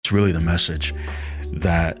that's really the message,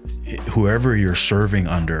 that whoever you're serving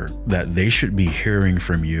under, that they should be hearing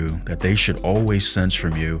from you, that they should always sense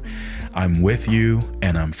from you, I'm with you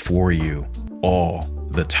and I'm for you all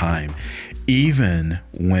the time, even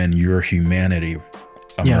when your humanity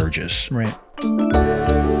emerges. Yeah, right.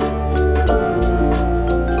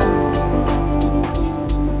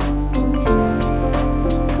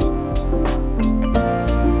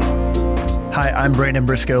 Hi, I'm Brandon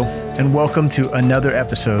Briscoe, and welcome to another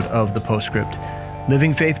episode of The Postscript,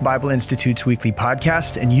 Living Faith Bible Institute's weekly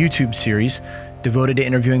podcast and YouTube series devoted to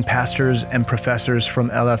interviewing pastors and professors from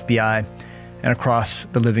LFBI and across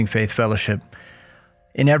the Living Faith Fellowship.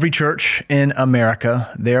 In every church in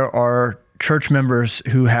America, there are church members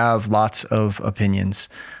who have lots of opinions.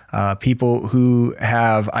 People who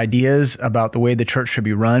have ideas about the way the church should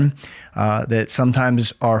be run, that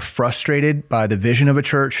sometimes are frustrated by the vision of a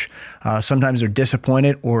church. Sometimes they're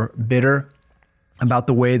disappointed or bitter about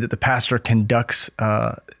the way that the pastor conducts,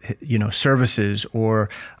 services, or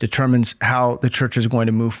determines how the church is going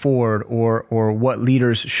to move forward, or what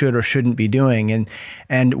leaders should or shouldn't be doing.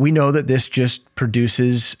 And we know that this just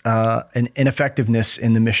produces an ineffectiveness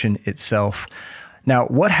in the mission itself. Now,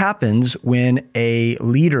 what happens when a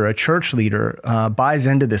leader, a church leader, buys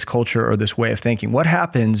into this culture or this way of thinking? What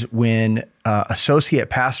happens when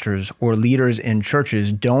associate pastors or leaders in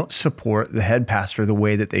churches don't support the head pastor the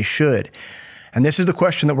way that they should? And this is the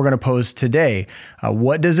question that we're going to pose today.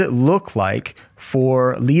 What does it look like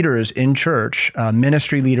for leaders in church,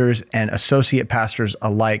 ministry leaders and associate pastors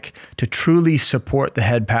alike, to truly support the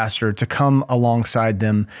head pastor, to come alongside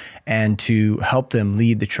them and to help them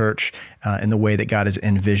lead the church in the way that God has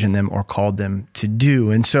envisioned them or called them to do?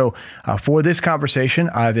 And so for this conversation,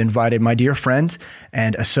 I've invited my dear friend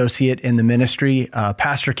and associate in the ministry,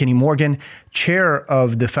 Pastor Kenny Morgan, chair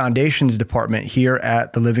of the Foundations Department here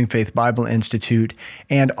at the Living Faith Bible Institute,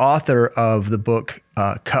 and author of the book,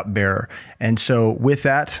 Cupbearer. And so with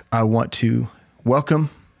that, I want to welcome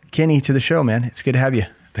Kenny to the show, man. It's good to have you.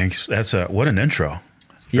 Thanks. That's what an intro.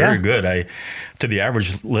 Very good. To the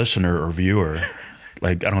average listener or viewer,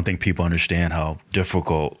 I don't think people understand how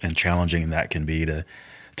difficult and challenging that can be to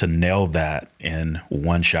nail that in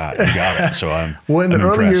one shot. You got it. So I'm well, in the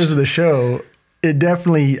impressed. Early years of the show,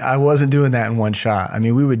 I wasn't doing that in one shot. I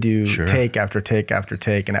mean, we would do take after take after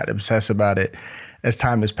take, and I'd obsess about it. As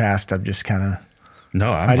time has passed, I've just kind of,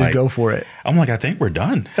 I just go for it. I'm like, I think we're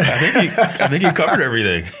done. I think you covered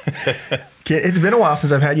everything. It's been a while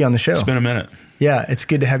since I've had you on the show. It's been a minute. Yeah, it's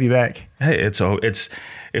good to have you back. Hey, it's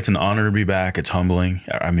an honor to be back. It's humbling.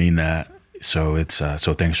 I mean that. So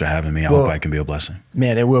so thanks for having me. I hope I can be a blessing.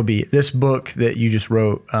 Man, it will be. This book that you just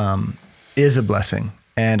wrote is a blessing,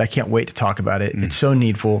 and I can't wait to talk about it. It's so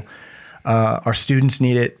needful. Our students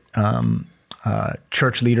need it.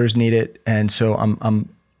 Church leaders need it. And so I'm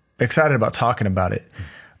excited about talking about it.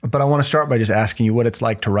 But I want to start by just asking you what it's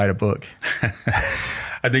like to write a book.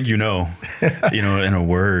 I think in a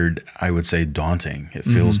word, I would say daunting. It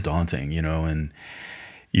feels daunting, and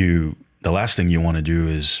the last thing you want to do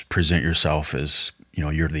is present yourself as,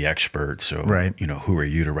 you're the expert. So, right. Who are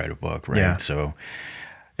you to write a book, right? Yeah. So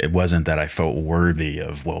it wasn't that I felt worthy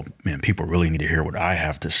of, people really need to hear what I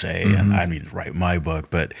have to say, and I need to write my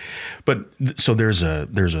book. But so there's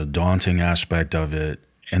a daunting aspect of it,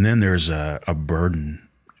 and then there's a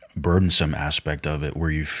burdensome aspect of it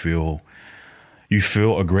where you feel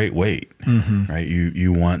a great weight, right?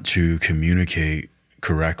 You want to communicate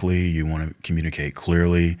correctly, you want to communicate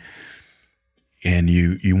clearly, and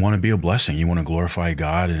you want to be a blessing. You want to glorify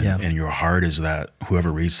God, and your heart is that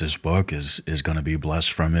whoever reads this book is going to be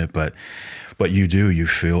blessed from it. But you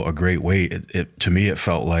feel a great weight. To me, it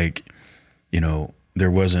felt like, there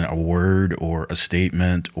wasn't a word or a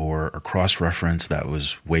statement or a cross-reference that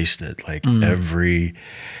was wasted. Like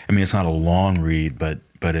it's not a long read, but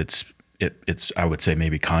it's I would say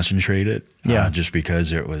maybe concentrated, just because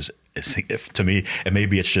to me, and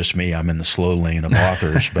maybe it's just me, I'm in the slow lane of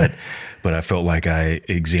authors, but I felt like I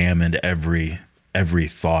examined every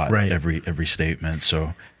thought, right. every statement.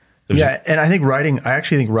 So and I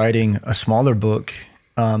actually think writing a smaller book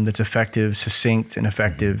that's effective, succinct, and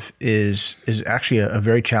effective is actually a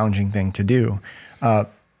very challenging thing to do.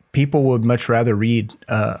 People would much rather read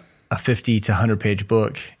a 50 to 100 page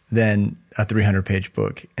book than a 300 page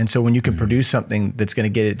book. And so when you can produce something that's going to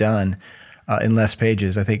get it done in less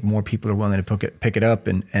pages, I think more people are willing to pick it up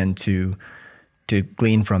and to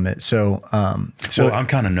glean from it. So I'm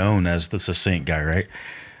kind of known as the succinct guy, right?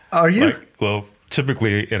 Are you?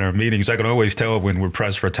 typically in our meetings, I can always tell when we're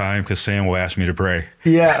pressed for time because Sam will ask me to pray.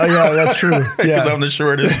 Yeah, oh, yeah, that's true. Because I'm the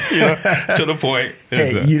shortest, to the point.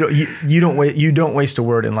 Hey, you don't waste a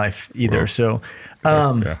word in life either.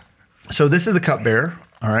 Well, so this is the Cupbearer.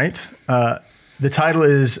 All right. The title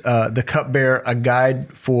is The Cupbearer: A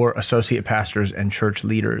Guide for Associate Pastors and Church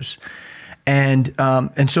Leaders. And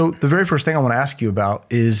so the very first thing I want to ask you about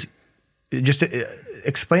is just to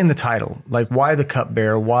explain the title. Like, why the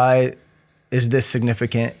Cupbearer? Why is this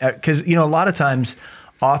significant? Because, a lot of times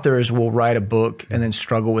authors will write a book and then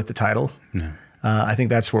struggle with the title. Yeah. I think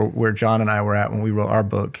that's where John and I were at when we wrote our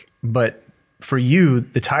book. But for you,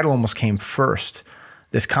 the title almost came first.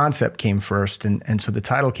 This concept came first, and so the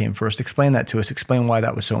title came first. Explain that to us. Explain why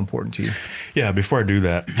that was so important to you. Yeah, before I do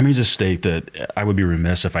that, let me just state that I would be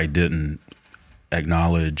remiss if I didn't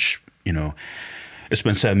acknowledge, it's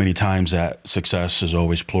been said many times that success is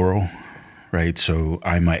always plural, right? So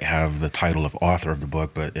I might have the title of author of the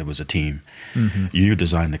book, but it was a team. Mm-hmm. You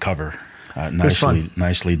designed the cover.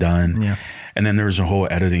 Nicely done. Yeah. And then there's a whole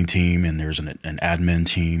editing team, and there's an admin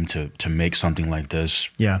team to make something like this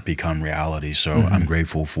become reality. So I'm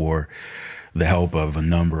grateful for the help of a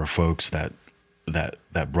number of folks that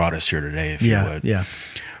brought us here today, if you would. Yeah.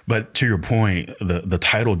 But to your point, the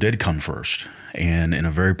title did come first, and in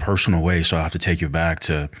a very personal way. So I have to take you back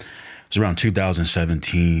to, it was around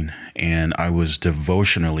 2017, and I was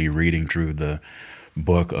devotionally reading through the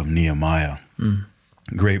book of Nehemiah. Mm.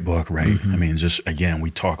 Great book, right? Mm-hmm. I mean, just again,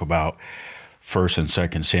 we talk about 1st and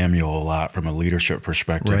 2nd Samuel a lot from a leadership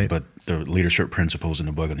perspective, right. But the leadership principles in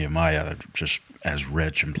the book of Nehemiah are just as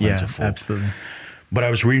rich and plentiful. Yeah, absolutely. But I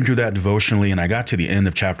was reading through that devotionally, and I got to the end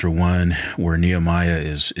of chapter 1 where Nehemiah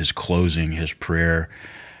is closing his prayer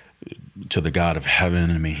to the God of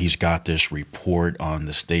heaven. I mean, he's got this report on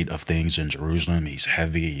the state of things in Jerusalem. He's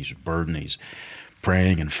heavy, he's burdened, he's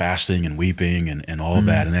praying and fasting and weeping and all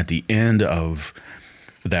that. And at the end of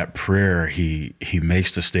that prayer, he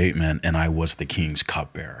makes the statement, and I was the king's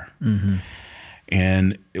cupbearer. Mm-hmm.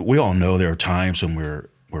 And we all know there are times when we're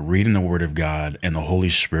reading the Word of God, and the Holy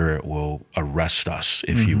Spirit will arrest us,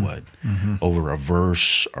 if you would, over a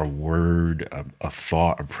verse, a word, a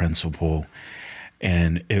thought, a principle.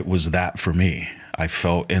 And it was that for me. I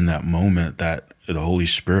felt in that moment that the Holy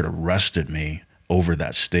Spirit arrested me over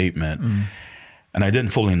that statement. And I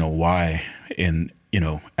didn't fully know why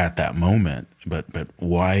at that moment, but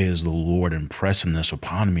why is the Lord impressing this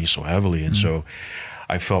upon me so heavily? And so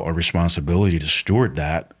I felt a responsibility to steward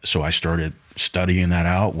that. So I started studying that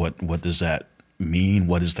out. What does that mean?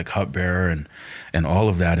 What is the cupbearer and all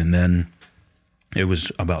of that? And then it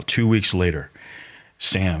was about 2 weeks later,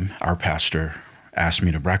 Sam, our pastor, asked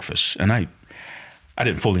me to breakfast. And I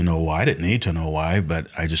didn't fully know why. I didn't need to know why, but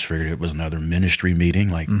I just figured it was another ministry meeting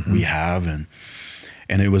like we have. And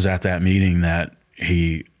it was at that meeting that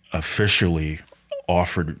he officially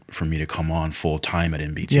offered for me to come on full time at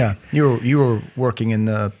NBT. Yeah, you were working in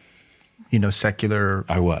the secular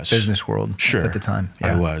business world at the time.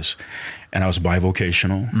 Yeah. I was, and I was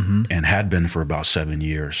bivocational and had been for about 7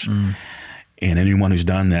 years. And anyone who's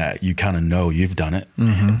done that, you kind of know you've done it.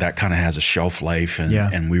 That kind of has a shelf life,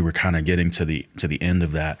 and we were kind of getting to the end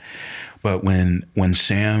of that. But when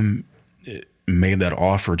Sam made that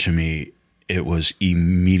offer to me, it was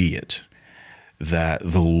immediate that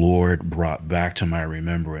the Lord brought back to my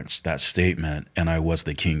remembrance that statement, and I was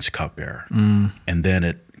the king's cupbearer. And then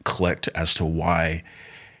it clicked as to why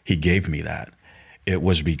he gave me that. It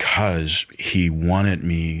was because he wanted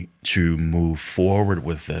me to move forward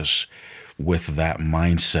with this, with that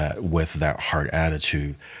mindset, with that heart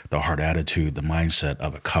attitude, the mindset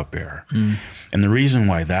of a cupbearer. And the reason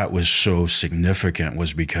why that was so significant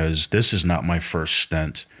was because this is not my first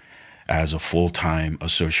stint as a full-time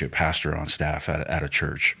associate pastor on staff at a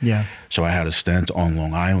church. Yeah. So I had a stint on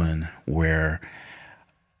Long Island where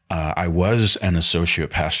I was an associate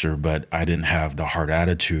pastor, but I didn't have the heart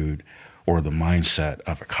attitude or the mindset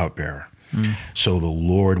of a cupbearer. So the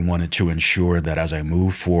Lord wanted to ensure that as I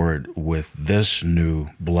move forward with this new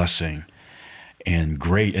blessing and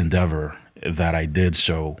great endeavor, that I did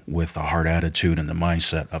so with the heart attitude and the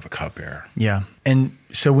mindset of a cupbearer. Yeah. And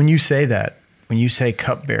so when you say that, when you say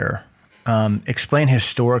cupbearer, explain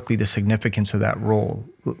historically the significance of that role.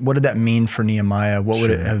 What did that mean for Nehemiah? What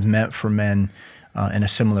would it have meant for men in a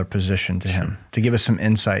similar position to him? To give us some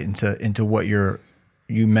insight into what you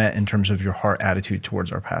meant in terms of your heart attitude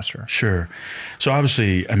towards our pastor. Sure. So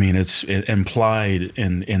obviously, I mean, it's implied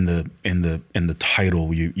in the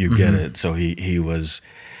title. You get it. So he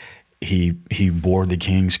bore the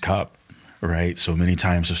king's cup, right? So many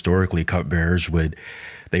times historically, cupbearers would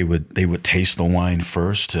They would taste the wine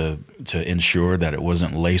first to ensure that it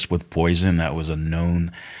wasn't laced with poison. That was a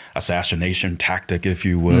known assassination tactic, if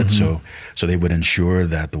you would. So they would ensure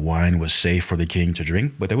that the wine was safe for the king to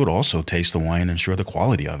drink, but they would also taste the wine and ensure the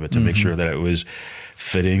quality of it to make sure that it was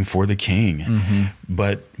fitting for the king.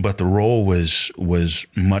 But the role was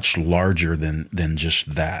much larger than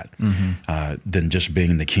just that, than just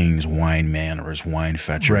being the king's wine man or his wine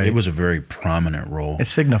fetcher. Right. It was a very prominent role. It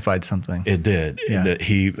signified something. It did. Yeah.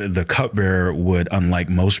 The cupbearer would, unlike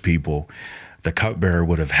most people, the cupbearer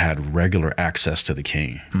would have had regular access to the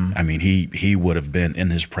king. I mean, he would have been in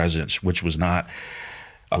his presence, which was not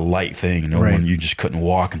a light thing. You just couldn't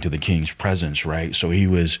walk into the king's presence, right? So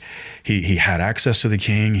he had access to the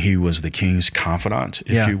king. He was the king's confidant,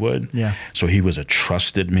 if you would. Yeah. So he was a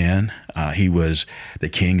trusted man. He was the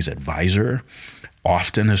king's advisor.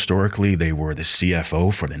 Often, historically, they were the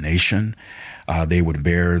CFO for the nation. They would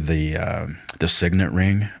bear the signet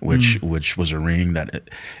ring, which was a ring that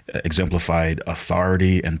exemplified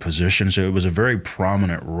authority and position. So it was a very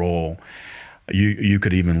prominent role. You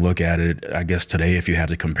could even look at it, I guess, today, if you had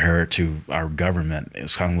to compare it to our government,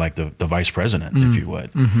 it's kind of like the vice president, if you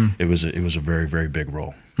would. It was a very, very big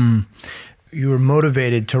role. You were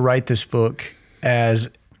motivated to write this book as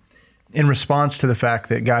in response to the fact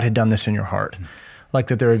that God had done this in your heart, like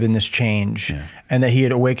that there had been this change, and that he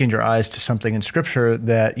had awakened your eyes to something in Scripture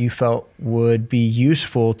that you felt would be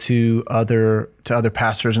useful to other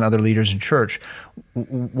pastors and other leaders in church.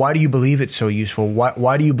 Why do you believe it's so useful?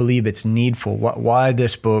 Why do you believe it's needful? Why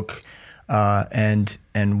this book, and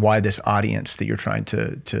why this audience that you're trying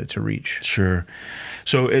to reach? Sure.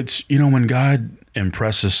 So it's, when God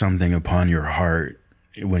impresses something upon your heart,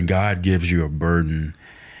 when God gives you a burden,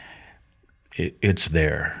 it's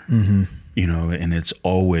there. And it's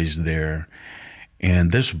always there.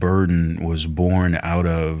 And this burden was born out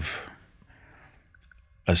of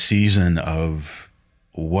a season of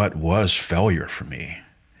what was failure for me.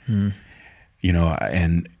 And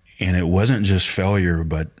it wasn't just failure,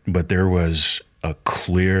 but there was a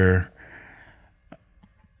clear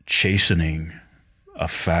chastening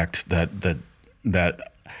effect that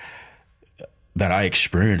I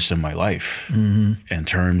experienced in my life in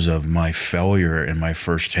terms of my failure in my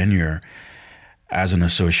first tenure as an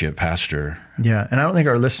associate pastor. Yeah, and I don't think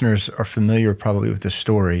our listeners are familiar probably with this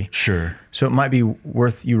story. Sure. So it might be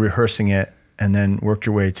worth you rehearsing it and then work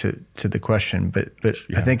your way to the question. But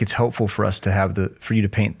I think it's helpful for us to for you to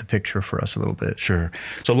paint the picture for us a little bit. Sure.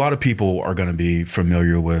 So a lot of people are going to be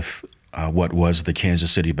familiar with what was the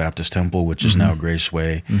Kansas City Baptist Temple, which is now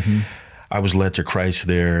Graceway. I was led to Christ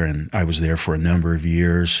there, and I was there for a number of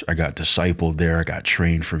years. I got discipled there. I got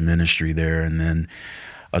trained for ministry there. And then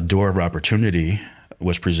a door of opportunity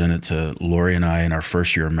was presented to Lori and I in our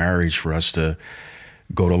first year of marriage for us to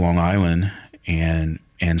go to Long Island and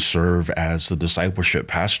serve as the discipleship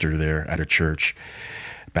pastor there at a church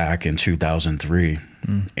back in 2003.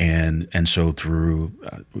 And so through,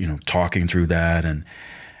 talking through that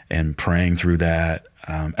and praying through that,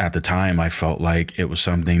 at the time, I felt like it was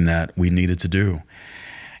something that we needed to do.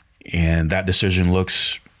 And that decision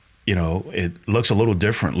looks a little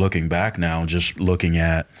different looking back now, just looking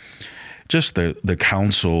at just the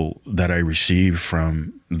counsel that I received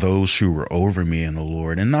from those who were over me in the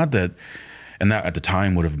Lord. And that at the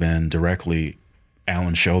time would have been directly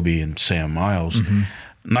Alan Shelby and Sam Miles.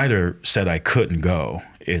 Neither said I couldn't go.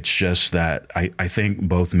 It's just that I think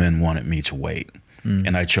both men wanted me to wait.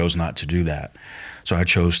 And I chose not to do that. So I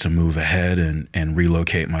chose to move ahead and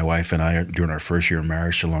relocate my wife and I during our first year of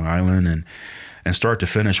marriage to Long Island. And start to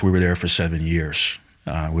finish, we were there for 7 years,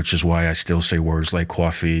 which is why I still say words like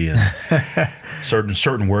coffee and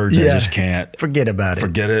certain words I just can't. Forget about it.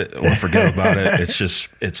 Forget it or forget about it.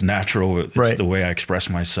 It's natural. It's the way I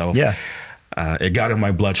express myself. Yeah. It got in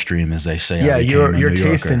my bloodstream, as they say. Yeah, your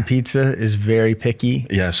taste in pizza is very picky.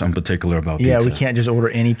 Yes, I'm particular about pizza. Yeah, we can't just order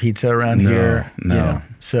any pizza around here. No.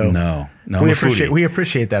 We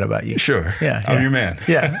appreciate that about you. Sure. Yeah, I'm your man.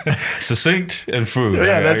 Yeah. Succinct and food.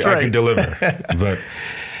 Yeah, that's right. I can deliver.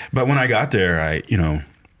 But when I got there, I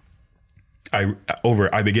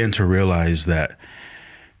began to realize that,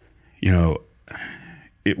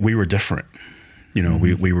 we were different.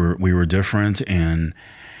 We were different, and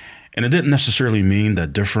it didn't necessarily mean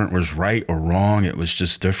that different was right or wrong. It was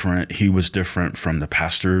just different. He was different from the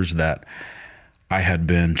pastors that I had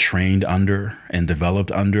been trained under and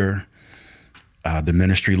developed under. The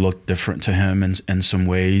ministry looked different to him in some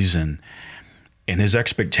ways, and his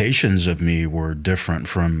expectations of me were different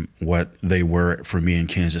from what they were for me in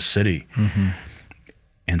Kansas City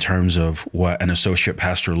in terms of what an associate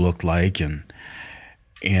pastor looked like, and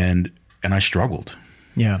I struggled.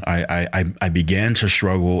 Yeah. I began to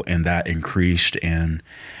struggle, and that increased, and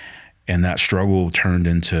that struggle turned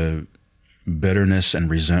into bitterness and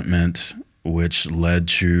resentment, which led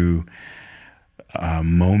to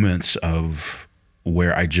moments of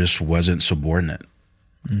where I just wasn't subordinate.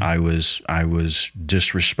 I was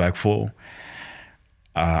disrespectful.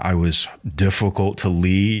 I was difficult to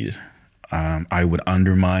lead. I would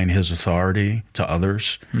undermine his authority to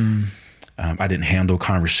others. I didn't handle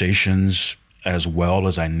conversations as well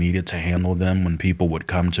as I needed to handle them. When people would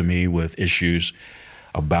come to me with issues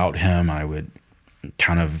about him, I would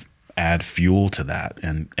kind of add fuel to that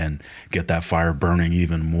and get that fire burning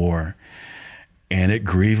even more. And it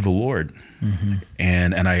grieved the Lord.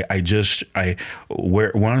 And one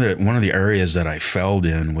of the areas that I failed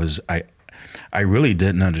in was I really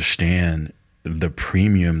didn't understand the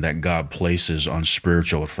premium that God places on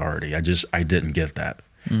spiritual authority. I didn't get that.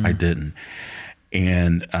 I didn't.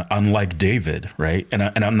 And unlike David, right? And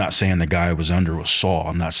I'm not saying the guy I was under was Saul.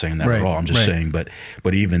 I'm not saying that at all. I'm just saying, but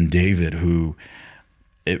even David, who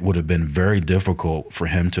it would have been very difficult for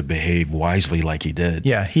him to behave wisely like he did.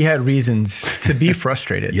 Yeah, he had reasons to be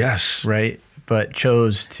frustrated. Yes. Right? But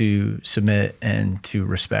chose to submit and to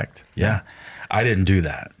respect. Yeah. I didn't do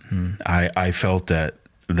that. I felt that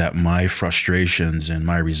my frustrations and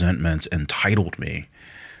my resentments entitled me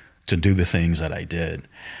to do the things that I did.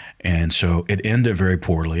 And so it ended very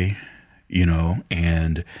poorly,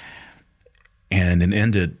 and it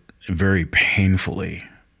ended very painfully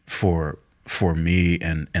for me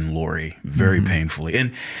and Lori, very painfully,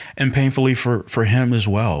 and painfully for him as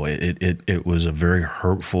well. It was a very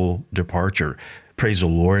hurtful departure. Praise the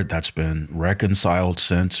Lord, that's been reconciled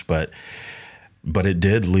since, but it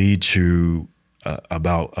did lead to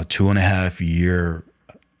about a 2.5 year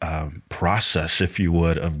process, if you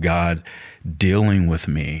would, of God dealing with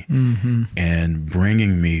me and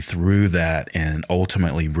bringing me through that, and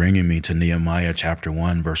ultimately bringing me to Nehemiah chapter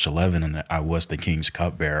 1, verse 11, and I was the king's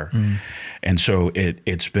cupbearer. And so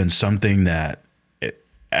it's been something that,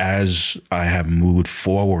 as I have moved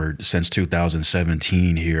forward since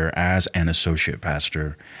 2017 here as an associate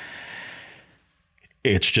pastor,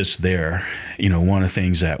 it's just there. One of the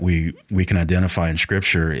things that we can identify in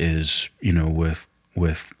Scripture is,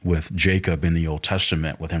 with Jacob in the Old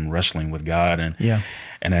Testament, with him wrestling with God,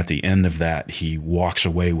 and at the end of that, he walks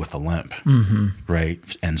away with a limp, right?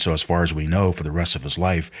 And so, as far as we know, for the rest of his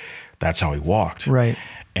life, that's how he walked, right?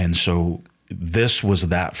 And so, this was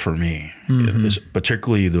that for me. It was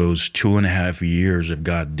particularly those 2.5 years of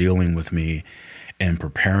God dealing with me and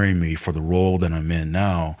preparing me for the role that I'm in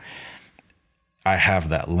now. I have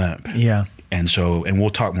that limp. Yeah. And so, and we'll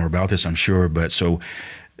talk more about this, I'm sure, but so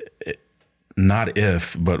not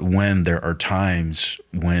if, but when there are times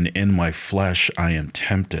when in my flesh I am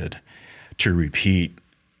tempted to repeat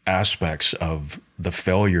aspects of the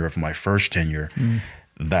failure of my first tenure,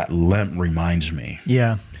 that limp reminds me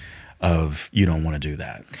of, you don't want to do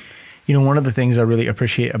that. One of the things I really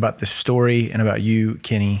appreciate about this story and about you,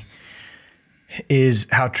 Kenny, is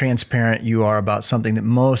how transparent you are about something that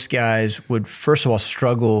most guys would, first of all,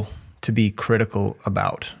 struggle to be critical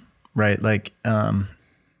about, right? Like,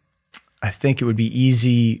 I think it would be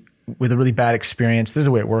easy with a really bad experience. This is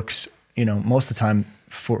the way it works, most of the time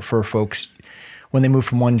for folks when they move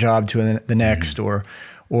from one job to the next, or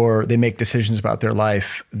they make decisions about their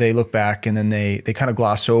life, they look back and then they kind of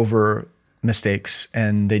gloss over mistakes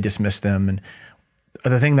and they dismiss them. And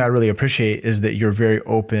the thing that I really appreciate is that you're very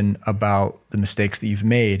open about the mistakes that you've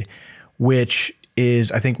made, which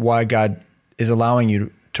is, I think, why God is allowing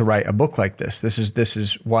you to write a book like this. This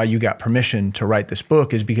is why you got permission to write this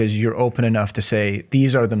book, is because you're open enough to say,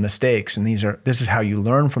 these are the mistakes and this is how you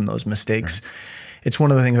learn from those mistakes. Right. It's one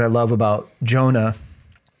of the things I love about Jonah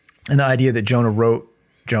and the idea that Jonah wrote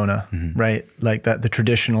Jonah, right? Like that the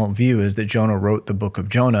traditional view is that Jonah wrote the book of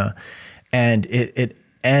Jonah, and it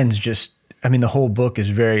ends just, the whole book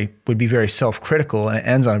would be very self-critical, and it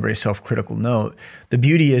ends on a very self-critical note. The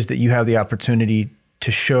beauty is that you have the opportunity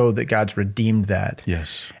to show that God's redeemed that.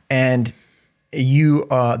 Yes. And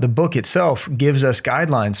the book itself gives us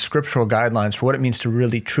guidelines, scriptural guidelines for what it means to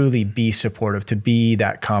really, truly be supportive, to be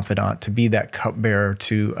that confidant, to be that cupbearer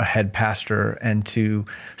to a head pastor, and to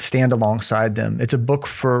stand alongside them. It's a book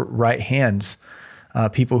for right hands,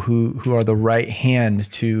 people who are the right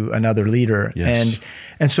hand to another leader. Yes.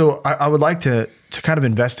 And so I would like to kind of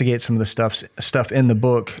investigate some of the stuff in the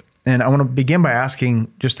book. And I want to begin by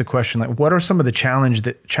asking just the question, like, what are some of the challenges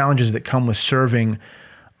that come with serving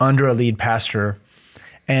under a lead pastor,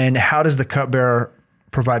 and how does the cupbearer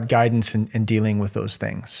provide guidance in dealing with those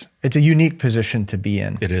things? It's a unique position to be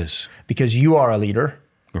in. It is. Because you are a leader.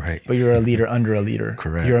 Right. But you're a leader under a leader.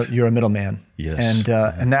 Correct. You're a middleman. Yes.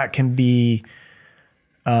 And that can be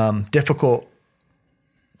difficult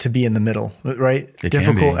to be in the middle, right?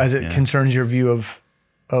 Difficult as it concerns your view of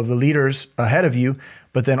the leaders ahead of you,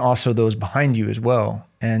 but then also those behind you as well.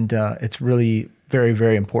 And it's really very,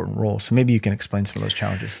 very important role. So maybe you can explain some of those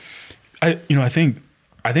challenges. I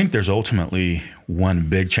think there's ultimately one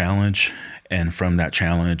big challenge, and from that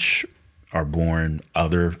challenge are born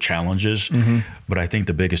other challenges. Mm-hmm. But I think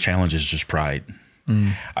the biggest challenge is just pride.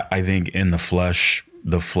 Mm. I think in the flesh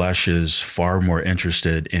is far more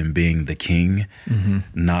interested in being the king, mm-hmm.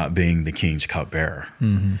 not being the king's cupbearer.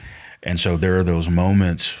 Mm-hmm. And so there are those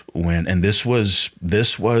moments when, and this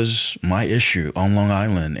was my issue on Long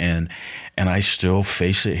Island, and I still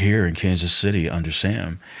face it here in Kansas City under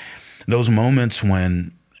Sam. Those moments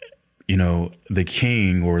when, the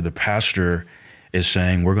king or the pastor is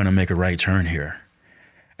saying, we're going to make a right turn here.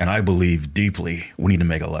 And I believe deeply we need to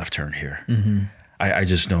make a left turn here. Mm-hmm. I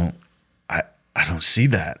just don't, I don't see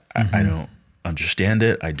that. Mm-hmm. I don't understand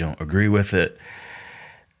it. I don't agree with it.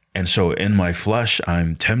 And so in my flesh,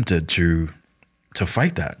 I'm tempted to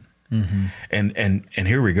fight that. Mm-hmm. And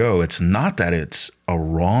here we go. It's not that it's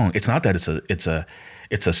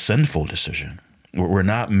a sinful decision. We're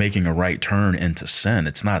not making a right turn into sin.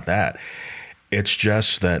 It's not that. It's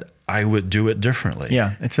just that I would do it differently.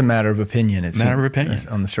 Yeah, it's a matter of opinion. It's a matter of opinion.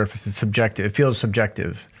 On the surface, it's subjective. It feels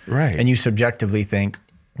subjective. Right. And you subjectively think,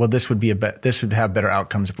 well, this would have better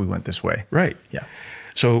outcomes if we went this way. Right. Yeah.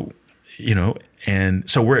 So, and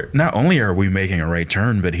so we're not only are we making a right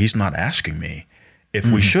turn, but he's not asking me if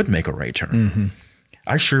mm-hmm. we should make a right turn. Mm-hmm.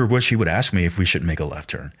 I sure wish he would ask me if we should make a left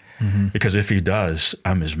turn. Mm-hmm. Because if he does,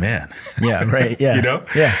 I'm his man. Yeah, right. Yeah.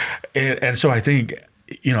 Yeah. And so I think,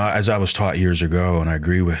 as I was taught years ago, and I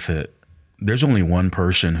agree with it, there's only one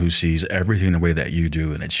person who sees everything the way that you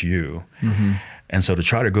do, and it's you. Mm-hmm. And so to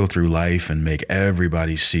try to go through life and make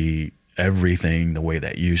everybody see everything the way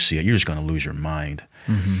that you see it, you're just going to lose your mind.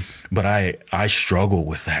 Mm-hmm. But I struggle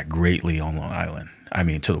with that greatly on Long Island. I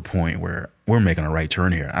mean, to the point where we're making a right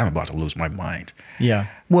turn here. I'm about to lose my mind. Yeah.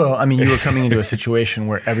 Well, I mean, you were coming into a situation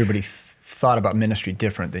where everybody thought about ministry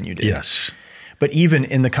different than you did. Yes. But even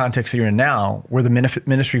in the context that you're in now, where the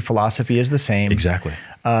ministry philosophy is the same. Exactly.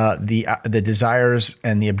 The desires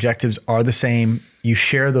and the objectives are the same. You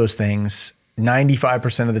share those things.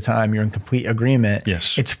 95% of the time, you're in complete agreement.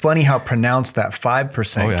 Yes. It's funny how pronounced that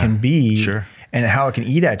 5% can be. Sure. And how it can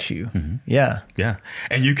eat at you. Mm-hmm. Yeah. Yeah.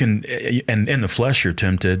 And you can, and in the flesh, you're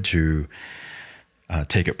tempted to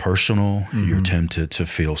take it personal. Mm-hmm. You're tempted to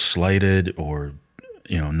feel slighted or,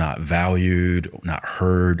 not valued, not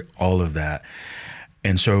heard, all of that.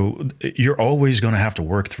 And so you're always going to have to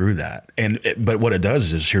work through that. But what it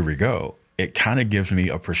does is, here we go. It kind of gives me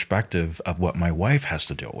a perspective of what my wife has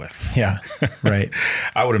to deal with. Yeah. Right.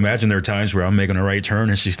 I would imagine there are times where I'm making a right turn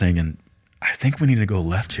and she's thinking, I think we need to go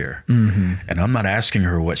left here. Mm-hmm. And I'm not asking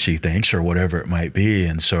her what she thinks or whatever it might be.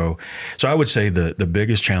 And so I would say the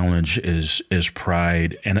biggest challenge is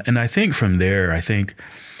pride. And I think from there, I think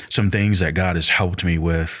some things that God has helped me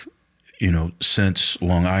with, since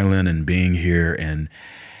Long Island and being here and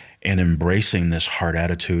embracing this heart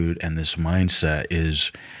attitude and this mindset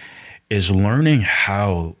is learning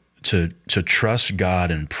how to trust God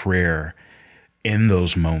in prayer in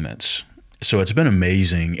those moments. So it's been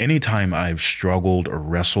amazing. Anytime I've struggled or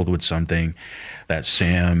wrestled with something that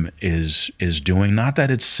Sam is doing, not that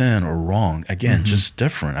it's sin or wrong, again, mm-hmm. just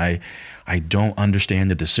different. I don't understand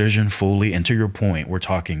the decision fully. And to your point,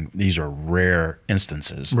 these are rare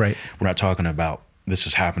instances. Right. We're not talking about this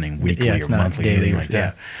is happening weekly or monthly, daily, anything like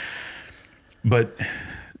that. But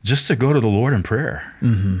just to go to the Lord in prayer,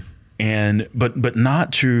 mm-hmm. and but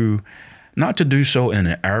not to do so in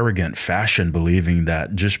an arrogant fashion, believing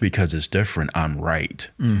that just because it's different, I'm right.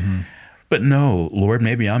 Mm-hmm. But no, Lord,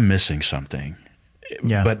 maybe I'm missing something.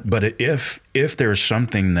 Yeah. But if there's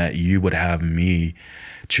something that you would have me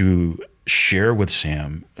to share with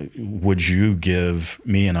Sam, would you give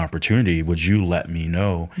me an opportunity? Would you let me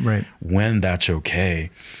know when that's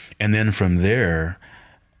okay? And then from there,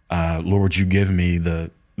 Lord, would you give me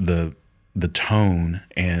the tone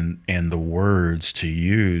and the words to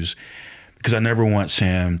use? Because I never want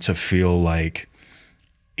Sam to feel like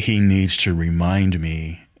he needs to remind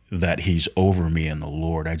me that he's over me in the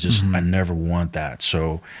Lord. I never want that.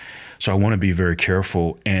 So I want to be very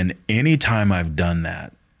careful. And anytime I've done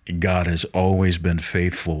that, God has always been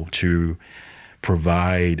faithful to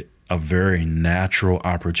provide a very natural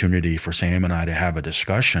opportunity for Sam and I to have a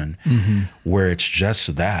discussion where it's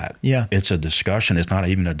just that. Yeah. It's a discussion. It's not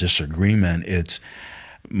even a disagreement. It's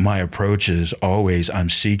my approach is always I'm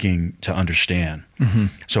seeking to understand.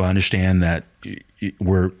 So I understand that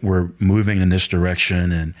we're moving in this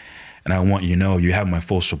direction, and I want you to know you have my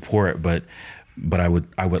full support, but I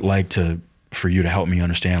would like for you to help me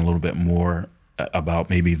understand a little bit more about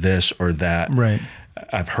maybe this or that. Right.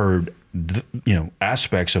 I've heard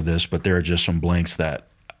aspects of this, but there are just some blanks that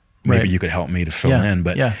maybe you could help me to fill in.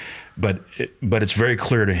 But it's very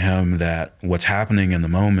clear to him that what's happening in the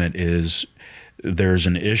moment is there's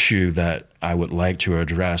an issue that I would like to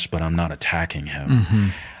address, but I'm not attacking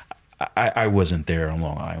him. I wasn't there on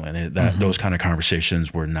Long Island. Those kind of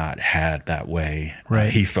conversations were not had that way.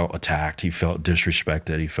 Right. He felt attacked. He felt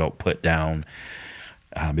disrespected. He felt put down.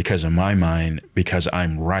 Because in my mind, because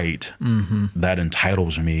I'm right, that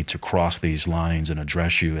entitles me to cross these lines and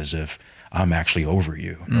address you as if I'm actually over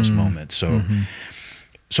you in those moments.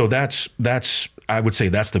 So that's I would say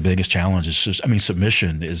that's the biggest challenge. Is just,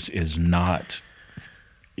 submission is not,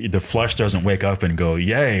 the flesh doesn't wake up and go,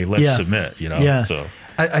 yay, let's submit, So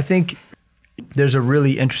I think there's a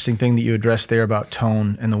really interesting thing that you addressed there about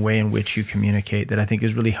tone and the way in which you communicate that I think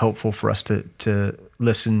is really helpful for us to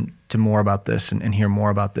listen to more about this and hear more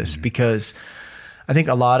about this, because I think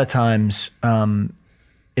a lot of times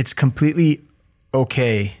it's completely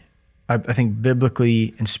okay, I think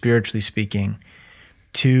biblically and spiritually speaking,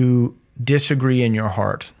 to disagree in your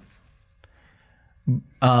heart,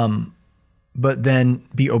 but then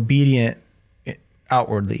be obedient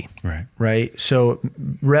outwardly. Right. So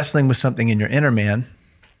wrestling with something in your inner man,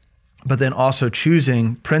 but then also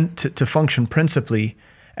choosing to function principally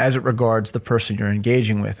as it regards the person you're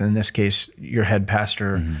engaging with. In this case, your head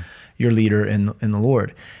pastor, your leader in the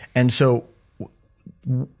Lord. And so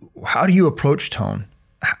how do you approach tone?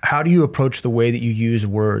 How do you approach the way that you use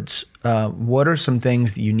words? What are some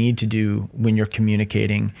things that you need to do when you're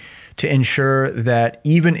communicating to ensure that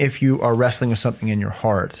even if you are wrestling with something in your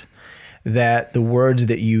heart, that the words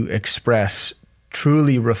that you express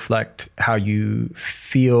truly reflect how you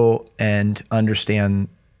feel and understand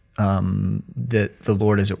that the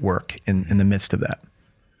Lord is at work in the midst of that?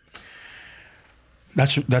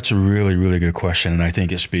 That's a really, really good question. And I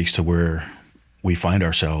think it speaks to where we find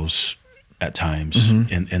ourselves at times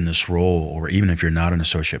in this role, or even if you're not an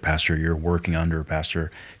associate pastor, you're working under a pastor,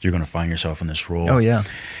 you're going to find yourself in this role. Oh, yeah.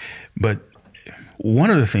 But one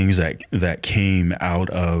of the things that came out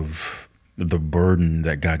of the burden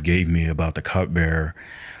that God gave me about the cupbearer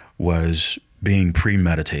was being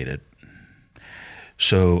premeditated.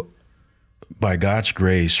 So by God's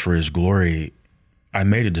grace, for his glory, I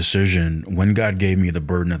made a decision when God gave me the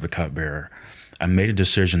burden of the cupbearer. I made a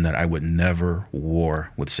decision that I would never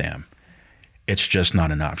war with Sam. It's just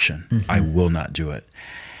not an option. I will not do it.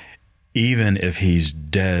 Even if he's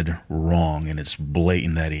dead wrong and it's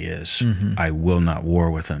blatant that he is, I will not war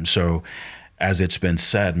with him. So as it's been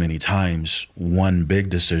said many times, one big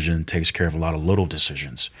decision takes care of a lot of little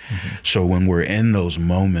decisions. So when we're in those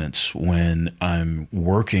moments when I'm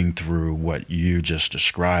working through what you just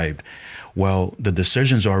described, well, the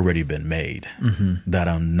decision's already been made that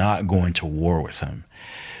I'm not going to war with him.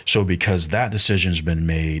 So because that decision's been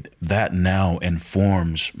made, that now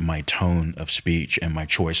informs my tone of speech and my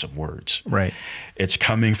choice of words. Right. It's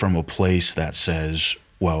coming from a place that says,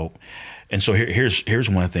 well, and so here's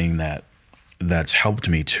one thing that's helped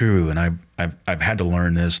me too, and I've had to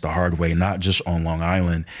learn this the hard way, not just on Long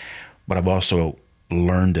Island, but I've also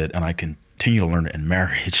learned it, and I continue to learn it in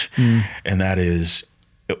marriage. And that is,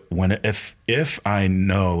 if I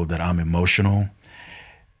know that I'm emotional,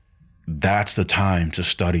 that's the time to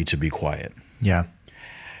study to be quiet. Yeah.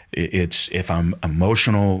 It's if I'm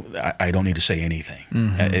emotional, I don't need to say anything.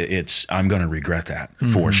 I'm going to regret that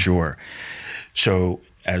for sure. So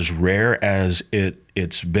as rare as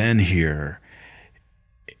it's been here,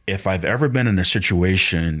 if I've ever been in a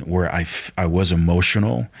situation where I was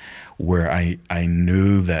emotional, where I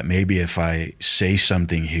knew that maybe if I say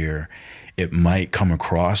something here, it might come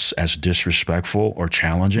across as disrespectful or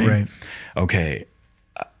challenging. Right. Okay,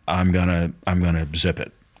 I'm gonna zip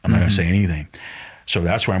it. I'm not gonna say anything. So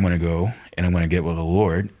that's where I'm gonna go, and I'm gonna get with the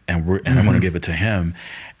Lord, and I'm gonna give it to Him,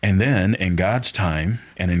 and then in God's time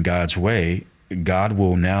and in God's way, God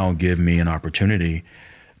will now give me an opportunity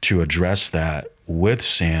to address that with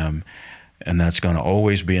Sam, and that's gonna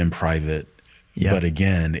always be in private. Yeah. But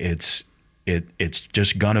again, it's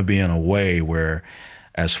just gonna be in a way where,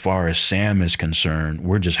 as far as Sam is concerned,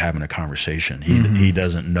 we're just having a conversation. He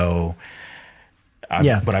doesn't know.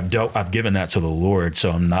 But I've given that to the Lord,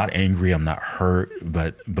 so I'm not angry, I'm not hurt,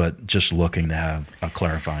 but just looking to have a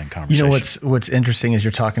clarifying conversation. You know, what's interesting as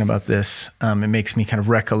you're talking about this, it makes me kind of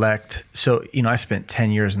recollect. So, I spent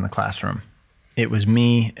 10 years in the classroom. It was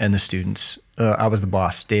me and the students I was the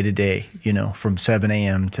boss day to day, from 7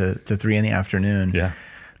 a.m. to 3 in the afternoon. Yeah.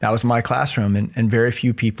 That was my classroom, and very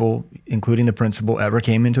few people, including the principal, ever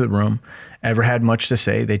came into the room, ever had much to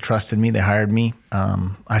say. They trusted me. They hired me.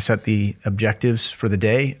 I set the objectives for the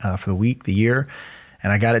day, for the week, the year,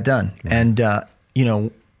 and I got it done. Right.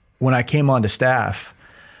 And, when I came onto staff,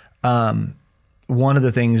 one of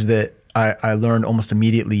the things that I learned almost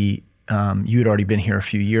immediately, you had already been here a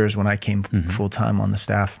few years when I came full-time on the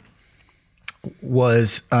staff,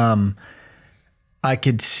 was I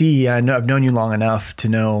could see, I've known you long enough to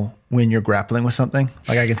know when you're grappling with something.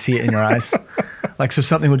 Like I can see it in your eyes. Like, so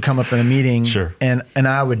something would come up in a meeting, sure, and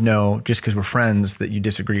I would know just because we're friends that you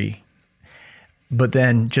disagree. But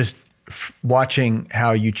then just watching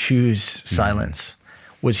how you choose silence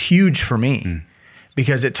was huge for me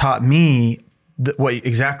because it taught me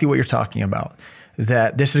exactly what you're talking about,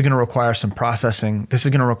 that this is going to require some processing. This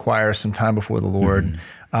is going to require some time before the Lord.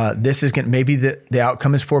 This is going to, maybe the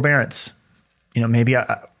outcome is forbearance. Maybe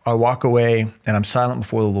I walk away and I'm silent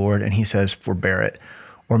before the Lord and he says, forbear it.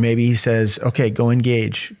 Or maybe he says, okay, go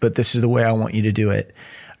engage, but this is the way I want you to do it.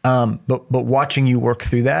 But watching you work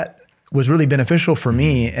through that was really beneficial for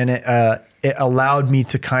me. And it allowed me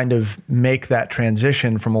to kind of make that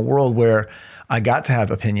transition from a world where I got to have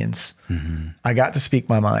opinions. I got to speak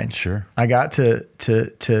my mind. Sure. I got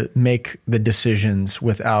to make the decisions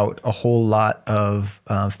without a whole lot of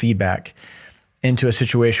feedback, into a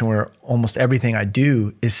situation where almost everything I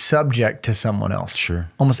do is subject to someone else. Sure.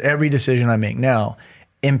 Almost every decision I make now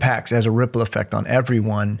impacts as a ripple effect on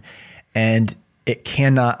everyone. And I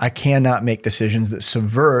cannot make decisions that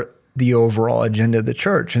subvert the overall agenda of the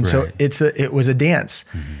church. And so it was a dance.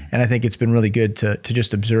 And I think it's been really good to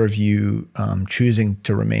just observe you choosing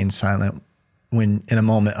to remain silent when in a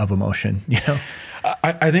moment of emotion,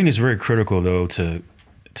 I think it's very critical though to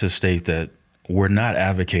state that we're not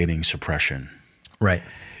advocating suppression. Right.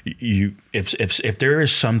 If there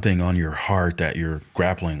is something on your heart that you're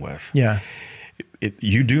grappling with,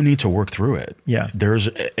 you do need to work through it. Yeah.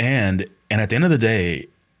 And at the end of the day,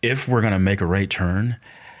 if we're going to make a right turn,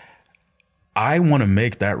 I want to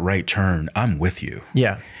make that right turn. I'm with you.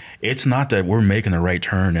 Yeah. It's not that we're making the right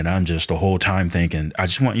turn and I'm just the whole time thinking, I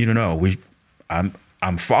just want you to know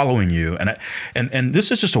I'm following you. And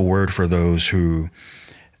this is just a word for those who,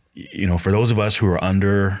 for those of us who are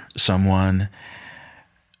under someone,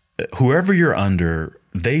 whoever you're under,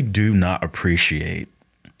 they do not appreciate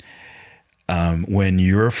when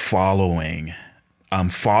you're following. I'm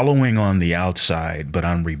following on the outside, but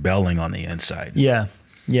I'm rebelling on the inside. Yeah.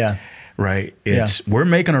 Yeah. Right? We're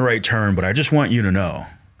making a right turn, but I just want you to know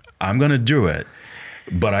I'm going to do it,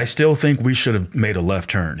 but I still think we should have made a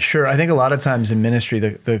left turn. Sure. I think a lot of times in ministry,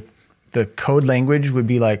 the code language would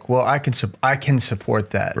be like, well, I can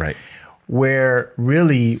support that. Right. Where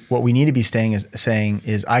really what we need to be saying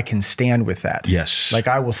is I can stand with that. Yes. Like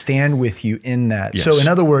I will stand with you in that. Yes. So in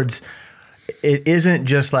other words, it isn't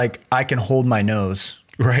just like I can hold my nose.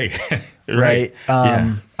 Right. Right.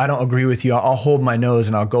 I don't agree with you. I'll hold my nose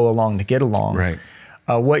and I'll go along to get along. Right.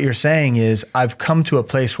 What you're saying is I've come to a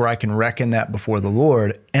place where I can reckon that before the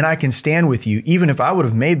Lord and I can stand with you. Even if I would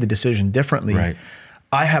have made the decision differently, right.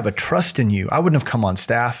 I have a trust in you. I wouldn't have come on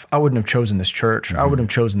staff. I wouldn't have chosen this church. I wouldn't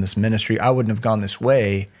have chosen this ministry. I wouldn't have gone this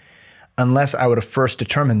way unless I would have first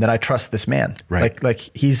determined that I trust this man. Right. Like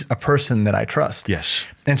he's a person that I trust. Yes.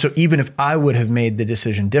 And so even if I would have made the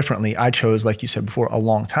decision differently, I chose, like you said before, a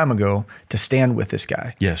long time ago to stand with this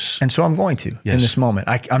guy. Yes. And so I'm going to in this moment.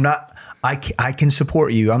 I can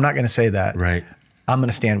support you. I'm not going to say that. Right. I'm going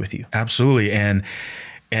to stand with you. Absolutely. And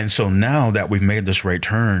so now that we've made this right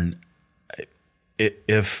turn,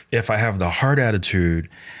 if I have the heart attitude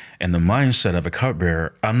and the mindset of a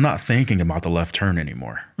cupbearer, I'm not thinking about the left turn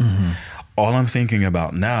anymore. All I'm thinking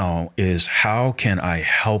about now is how can I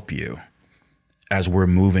help you as we're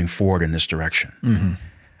moving forward in this direction?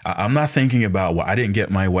 I'm not thinking about, well, I didn't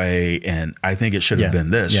get my way and I think it should have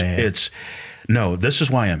been this. It's, no, this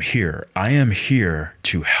is why I'm here. I am here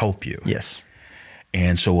to help you. Yes.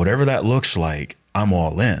 And so whatever that looks like, I'm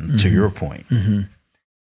all in, to your point.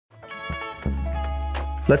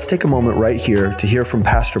 Let's take a moment right here to hear from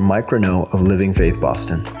Pastor Mike Renault of Living Faith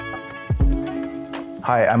Boston.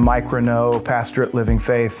 Hi, I'm Mike Renault, pastor at Living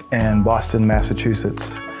Faith in Boston,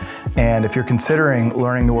 Massachusetts. And if you're considering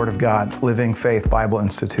learning the Word of God, Living Faith Bible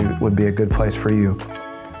Institute would be a good place for you.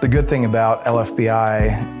 The good thing about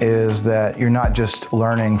LFBI is that you're not just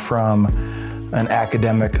learning from an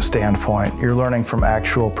academic standpoint. You're learning from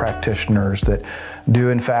actual practitioners that do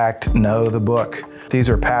in fact know the book. These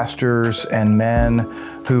are pastors and men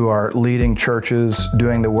who are leading churches,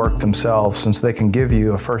 doing the work themselves, since they can give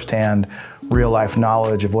you a firsthand, real-life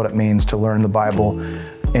knowledge of what it means to learn the Bible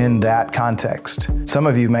in that context. Some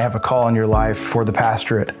of you may have a call in your life for the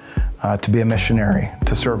pastorate, to be a missionary,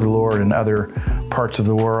 to serve the Lord in other parts of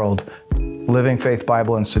the world. Living Faith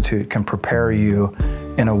Bible Institute can prepare you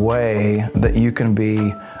in a way that you can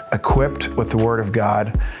be equipped with the Word of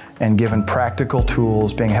God and given practical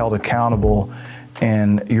tools, being held accountable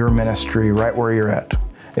in your ministry right where you're at.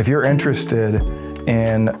 If you're interested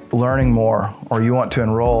in learning more or you want to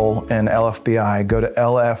enroll in LFBI, go to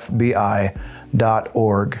lfbi.org.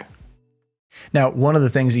 Now, one of the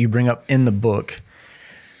things that you bring up in the book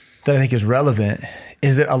that I think is relevant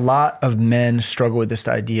is that a lot of men struggle with this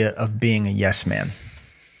idea of being a yes man.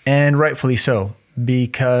 And rightfully so,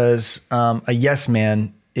 because a yes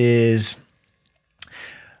man is,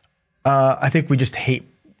 I think we just hate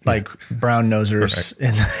like brown nosers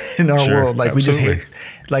in our world. Like we just hate,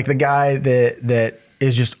 like the guy that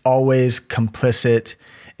is just always complicit,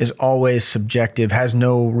 is always subjective, has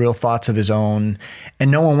no real thoughts of his own, and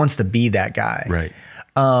no one wants to be that guy. Right.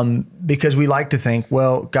 Because we like to think,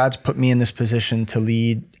 well, God's put me in this position to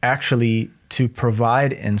lead, actually to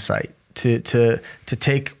provide insight, to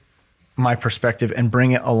take my perspective and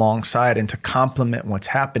bring it alongside and to complement what's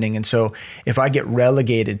happening. And so if I get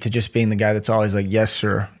relegated to just being the guy that's always like, yes,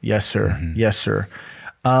 sir, yes, sir, yes, sir,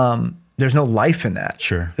 there's no life in that.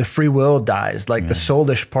 Sure. The free will dies. Like the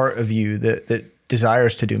soulish part of you that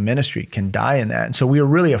desires to do ministry can die in that. And so we are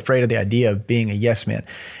really afraid of the idea of being a yes man.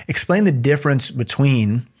 Explain the difference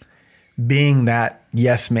between being that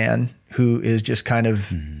yes man who is just kind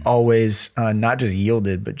of always not just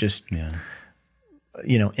yielded, but just,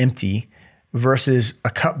 empty, versus a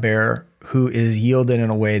cupbearer who is yielded in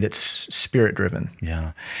a way that's spirit driven.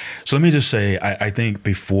 Yeah. So let me just say, I think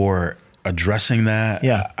before addressing that,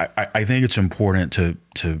 I think it's important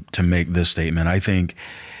to make this statement. I think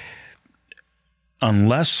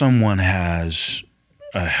unless someone has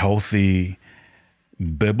a healthy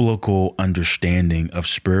biblical understanding of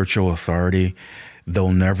spiritual authority,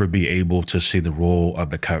 they'll never be able to see the role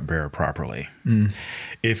of the cupbearer properly.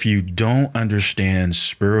 If you don't understand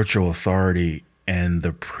spiritual authority and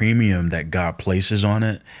the premium that God places on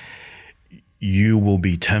it, you will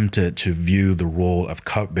be tempted to view the role of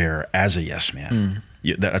cupbearer as a yes man.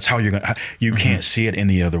 That's how you're going. You can't see it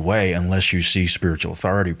any other way unless you see spiritual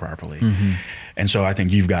authority properly. And so I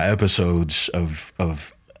think you've got episodes of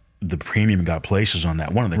the premium God places on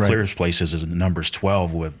that. One of the clearest places is in Numbers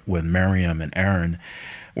 12 with Miriam and Aaron,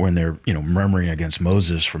 when they're murmuring against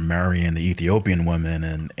Moses for marrying the Ethiopian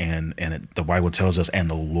woman, and the Bible tells us, and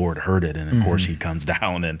the Lord heard it, and of course He comes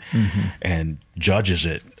down and judges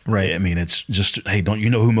it. Right. I mean, it's just, hey, don't you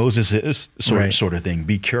know who Moses is? Sort of thing.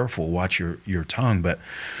 Be careful. Watch your tongue.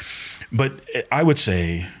 But I would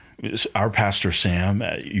say, our pastor Sam,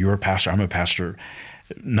 you're a pastor, I'm a pastor.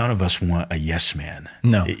 None of us want a yes man.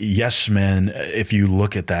 No. Yes men, if you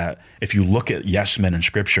look at yes men in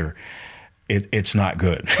Scripture, it's not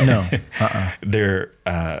good. No. They're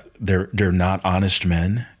not honest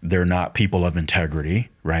men. They're not people of integrity,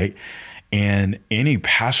 right? And any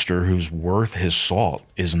pastor who's worth his salt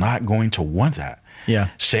is not going to want that. Yeah.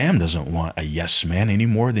 Sam doesn't want a yes man any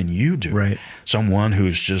more than you do. Right. Someone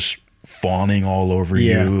who's just fawning all over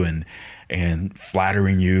you and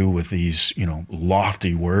flattering you with these,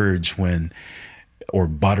 lofty words or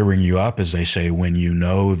buttering you up, as they say, when you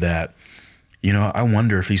know that, I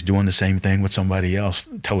wonder if he's doing the same thing with somebody else,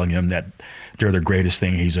 telling him that they're the greatest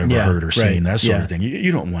thing he's ever heard or seen, that sort of thing.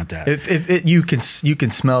 You don't want that. You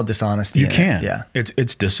can smell dishonesty. You can. Yeah.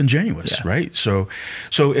 It's disingenuous, right? So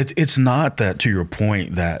it's not that, to your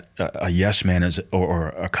point, that a yes man is or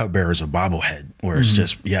a cupbearer is a bobblehead, where it's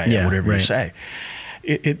just whatever you say.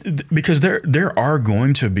 Because there are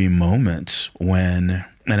going to be moments when,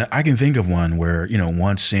 and I can think of one where,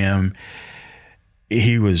 once Sam,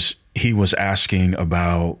 he was asking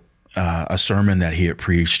about a sermon that he had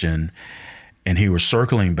preached, and he was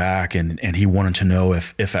circling back, and he wanted to know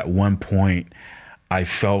if at one point I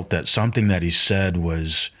felt that something that he said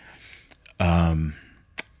was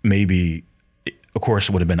maybe, of course,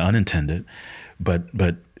 it would have been unintended, but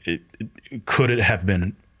could it have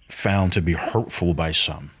been found to be hurtful by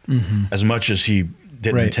some, as much as he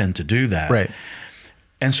didn't intend to do that. Right.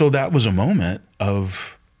 And so that was a moment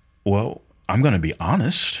of, well, I'm going to be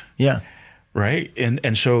honest. Yeah. Right.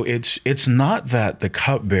 And so it's not that the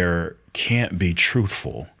cupbearer can't be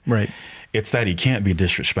truthful. Right. It's that he can't be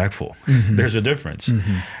disrespectful. There's a difference.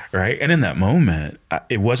 Right. And in that moment,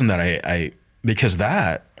 it wasn't that because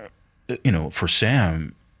that, for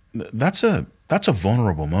Sam, that's a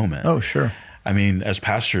vulnerable moment. Oh, sure. I mean, as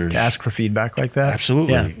pastors, to ask for feedback like that.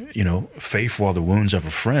 Absolutely. Yeah. Faith while the wounds of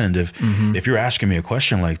a friend. If you're asking me a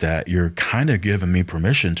question like that, you're kind of giving me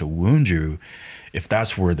permission to wound you if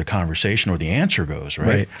that's where the conversation or the answer goes,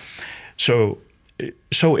 right? So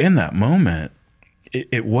in that moment,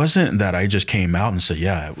 it wasn't that I just came out and said,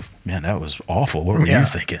 yeah, man, that was awful. What were you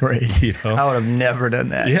thinking? Right. I would have never done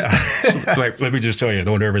that. Yeah. Let me just tell you,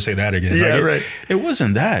 don't ever say that again. Yeah, right. It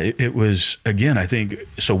wasn't that. It was, again, I think,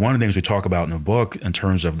 so one of the things we talk about in the book in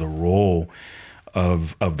terms of the role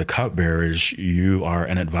of the cupbearer is you are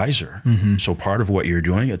an advisor. So part of what you're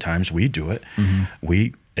doing, at times we do it,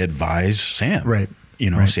 we advise Sam. Right.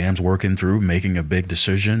 Sam's working through making a big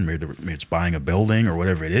decision, maybe it's buying a building or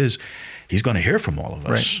whatever it is. He's going to hear from all of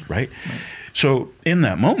us, right? So in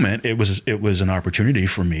that moment, it was an opportunity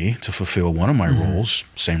for me to fulfill one of my roles,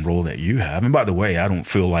 same role that you have. And by the way, I don't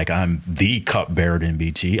feel like I'm the cupbearer in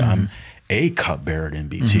BT. I'm a cupbearer in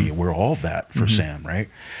BT. We're all that for Sam, right?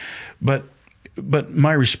 But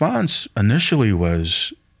my response initially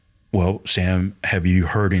was, well, Sam, have you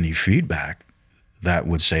heard any feedback that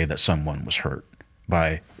would say that someone was hurt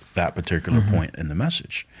by that particular point in the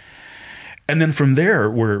message? And then from there,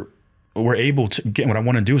 we're able to get, what I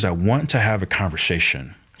want to do is I want to have a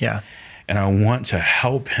conversation. Yeah. And I want to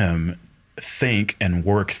help him think and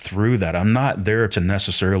work through that. I'm not there to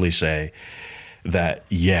necessarily say that,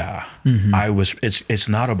 it's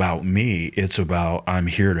not about me. It's about, I'm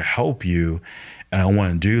here to help you. And I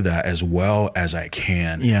want to do that as well as I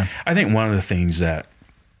can. Yeah. I think one of the things that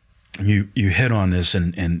you hit on this,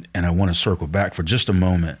 and I want to circle back for just a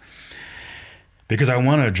moment, because I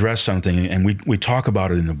want to address something, and we talk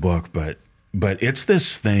about it in the book, but it's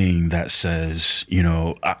this thing that says,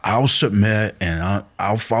 I'll submit and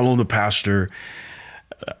I'll follow the pastor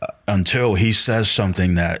until he says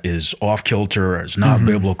something that is off kilter or is not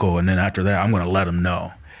biblical, and then after that, I'm going to let him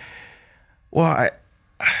know. Well,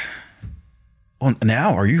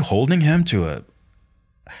 now are you holding him to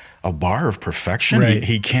a bar of perfection? Right.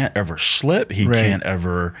 He can't ever slip. He can't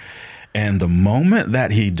ever. And the moment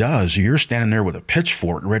that he does, you're standing there with a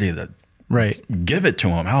pitchfork ready to give it to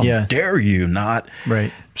him. How dare you not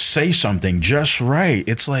say something just right?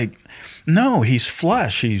 It's like, no, he's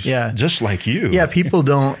flesh. He's just like you. Yeah,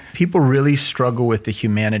 people really struggle with the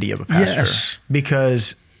humanity of a pastor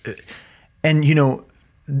because, and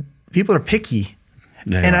people are picky,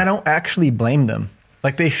 and I don't actually blame them.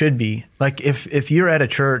 Like they should be. Like if you're at a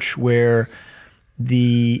church where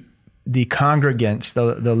the congregants,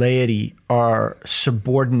 the laity, are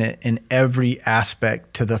subordinate in every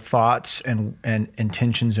aspect to the thoughts and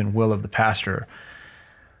intentions and will of the pastor,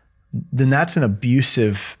 then that's an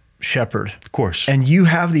abusive shepherd. Of course. And you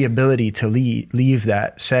have the ability to leave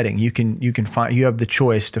that setting. You have the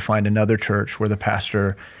choice to find another church where the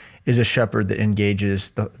pastor is a shepherd that engages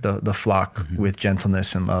the flock with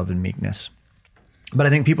gentleness and love and meekness. But I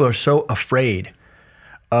think people are so afraid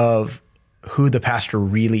of who the pastor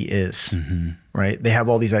really is, right? They have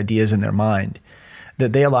all these ideas in their mind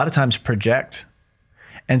that they a lot of times project.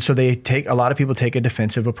 And so a lot of people take a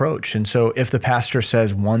defensive approach. And so if the pastor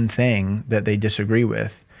says one thing that they disagree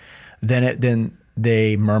with, then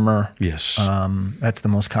they murmur. Yes. That's the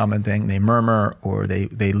most common thing. They murmur, or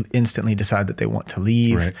they instantly decide that they want to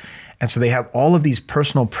leave. Right. And so they have all of these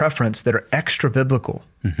personal preferences that are extra biblical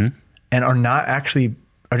and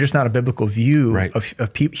are just not a biblical view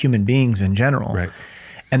of human beings in general. Right.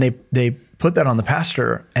 And they put that on the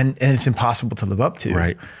pastor, and it's impossible to live up to.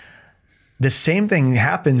 Right. The same thing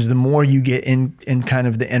happens the more you get in kind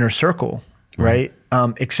of the inner circle, right?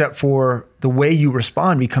 Except for the way you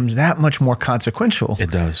respond becomes that much more consequential.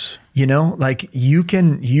 It does. Like you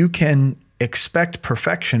can expect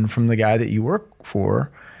perfection from the guy that you work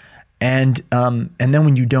for, and then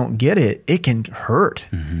when you don't get it, it can hurt.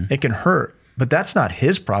 It can hurt. But that's not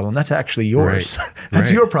his problem. That's actually yours. Right.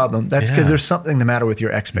 That's your problem. That's because there's something the matter with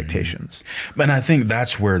your expectations. And I think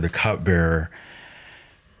that's where the cupbearer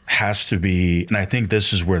has to be, and I think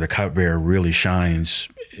this is where the cupbearer really shines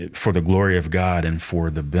for the glory of God and for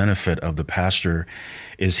the benefit of the pastor,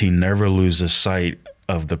 is he never loses sight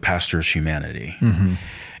of the pastor's humanity.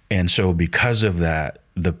 And so because of that,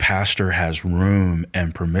 the pastor has room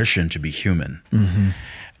and permission to be human.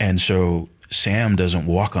 And so Sam doesn't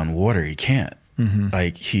walk on water. He can't.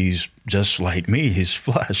 Like, he's just like me. He's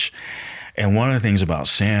flesh. And one of the things about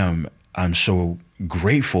Sam I'm so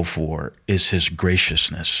grateful for is his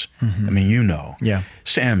graciousness. I mean,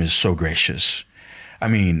 Sam is so gracious. I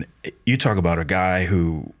mean, you talk about a guy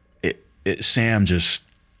who, Sam just,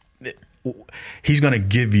 he's going to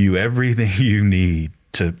give you everything you need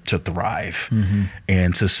to thrive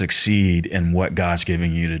and to succeed in what God's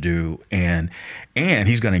giving you to do. And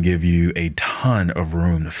he's going to give you a ton of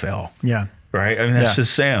room to fail. Yeah. Right. I mean, that's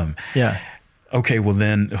just Sam. Yeah. Okay. Well,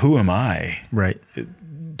 then who am I? Right.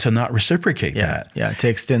 To not reciprocate that. Yeah. To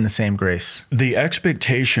extend the same grace. The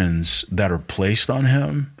expectations that are placed on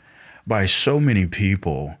him by so many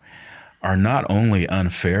people are not only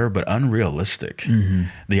unfair, but unrealistic.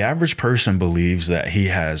 The average person believes that he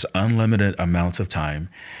has unlimited amounts of time,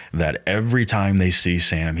 that every time they see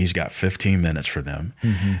Sam, he's got 15 minutes for them.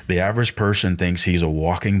 The average person thinks he's a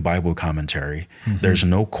walking Bible commentary. There's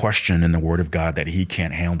no question in the Word of God that he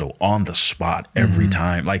can't handle on the spot every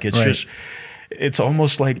time. Like it's just, it's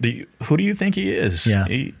almost like, who do you think he is? Yeah.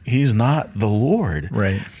 He's not the Lord.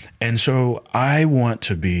 Right. And so I want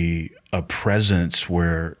to be a presence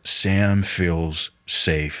where Sam feels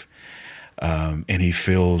safe and he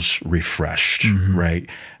feels refreshed, right?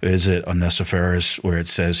 Is it Onesiphorus where it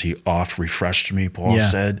says he oft refreshed me, Paul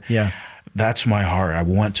said? Yeah. That's my heart. I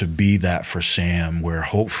want to be that for Sam, where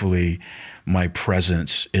hopefully my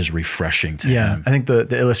presence is refreshing to him. I think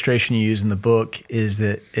the illustration you use in the book is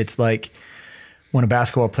that it's like when a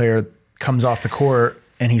basketball player comes off the court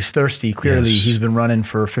and he's thirsty, clearly he's been running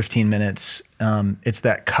for 15 minutes. It's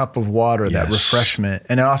that cup of water, that refreshment.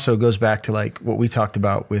 And it also goes back to like what we talked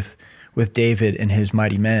about with David and his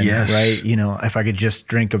mighty men, right? You know, if I could just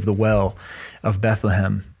drink of the well of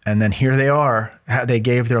Bethlehem. And then here they are, they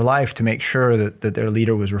gave their life to make sure that their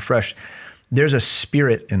leader was refreshed. There's a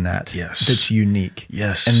spirit in that that's unique.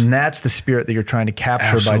 Yes. And that's the spirit that you're trying to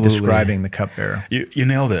capture by describing the cupbearer. You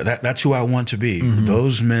nailed it. That's who I want to be.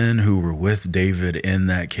 Those men who were with David in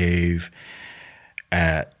that cave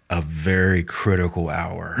at a very critical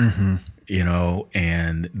hour, you know,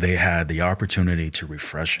 and they had the opportunity to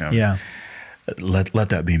refresh him. Yeah. Let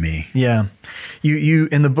that be me. Yeah. You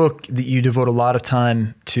in the book, you devote a lot of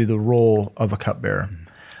time to the role of a cupbearer.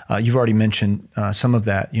 You've already mentioned some of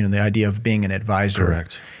that, you know, the idea of being an advisor.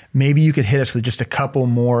 Correct. Maybe you could hit us with just a couple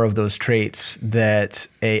more of those traits that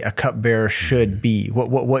a cupbearer should be.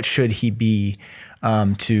 What should he be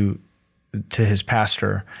to his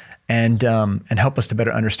pastor, and help us to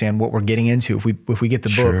better understand what we're getting into if we get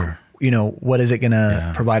the book. You know, what is it going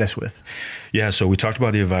to provide us with? Yeah. So we talked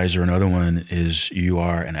about the advisor. Another one is you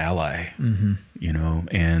are an ally. You know,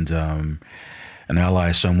 and an ally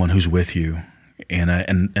is someone who's with you.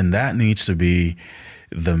 And that needs to be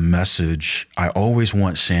the message. I always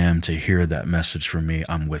want Sam to hear that message from me.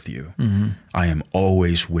 I'm with you. I am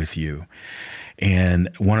always with you. And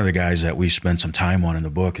one of the guys that we spend some time on in the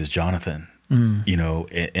book is Jonathan, you know,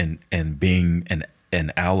 and being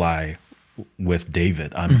an ally with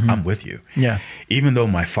David. I'm with you. Yeah. Even though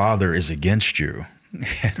my father is against you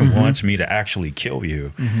and wants me to actually kill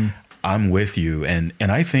you, I'm with you. And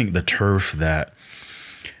I think the turf that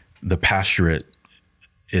the pastorate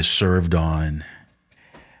is served on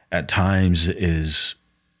at times it's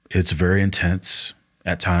very intense.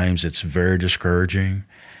 At times it's very discouraging.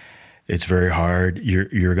 It's very hard.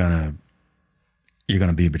 You're gonna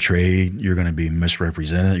be betrayed. You're gonna be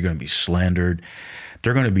misrepresented. You're gonna be slandered.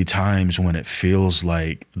 There are gonna be times when it feels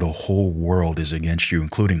like the whole world is against you,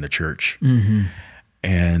 including the church.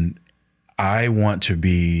 And I want to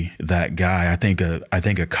be that guy. I think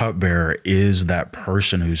a cupbearer is that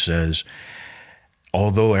person who says,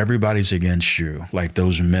 although everybody's against you, like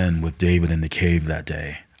those men with David in the cave that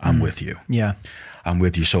day, I'm with you. Yeah. I'm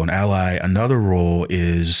with you. So an ally, another role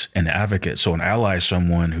is an advocate. So an ally is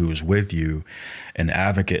someone who is with you. An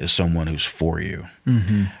advocate is someone who's for you.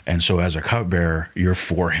 And so as a cupbearer, you're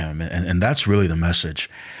for him. And that's really the message,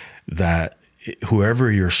 that whoever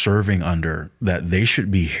you're serving under, that they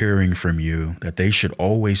should be hearing from you, that they should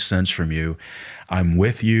always sense from you, I'm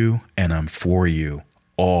with you and I'm for you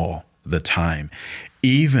all the time,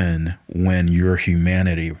 even when your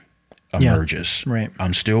humanity emerges. Right.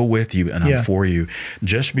 I'm still with you and I'm for you.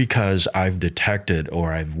 Just because I've detected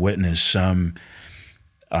or I've witnessed some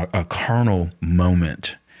a carnal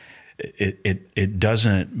moment, it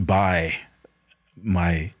doesn't buy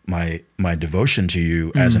my devotion to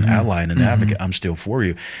you as an ally and an advocate. I'm still for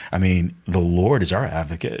you. I mean, the Lord is our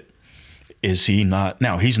advocate. Is he not?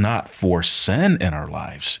 Now, he's not for sin in our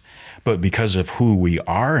lives, but because of who we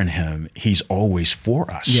are in him, he's always for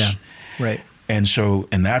us. Yeah, right. And so,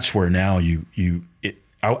 and that's where now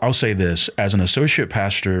I'll say this, as an associate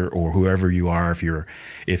pastor or whoever you are,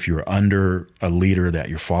 if you're under a leader that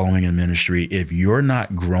you're following in ministry, if you're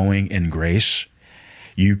not growing in grace,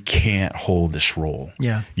 you can't hold this role.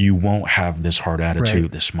 Yeah. You won't have this hard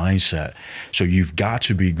attitude, this mindset. So you've got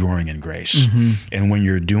to be growing in grace. And when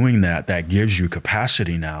you're doing that, that gives you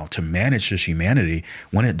capacity now to manage this humanity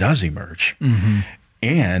when it does emerge.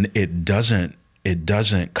 and it doesn't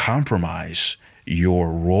compromise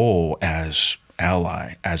your role as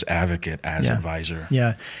ally, as advocate, as advisor.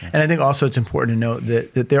 Yeah. And I think also it's important to note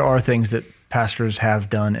that there are things that pastors have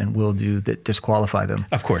done and will do that disqualify them.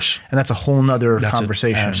 Of course. And that's a whole nother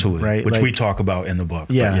conversation. Absolutely. Right? Which we talk about in the book.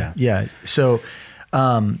 Yeah. So,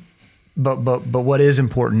 but what is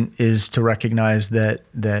important is to recognize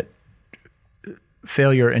that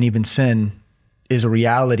failure and even sin is a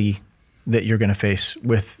reality that you're going to face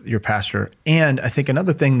with your pastor. And I think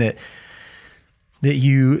another thing that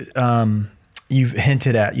you've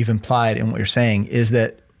hinted at, you've implied in what you're saying, is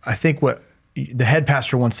that I think what the head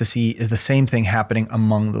pastor wants to see is the same thing happening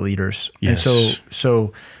among the leaders. Yes. And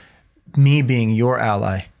so me being your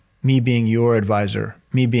ally, me being your advisor,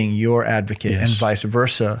 me being your advocate, and vice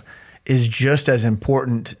versa, is just as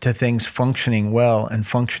important to things functioning well and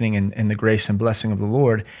functioning in the grace and blessing of the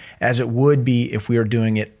Lord as it would be if we are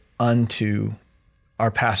doing it unto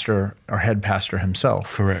our pastor, our head pastor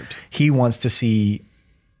himself. Correct. He wants to see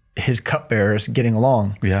his cupbearers getting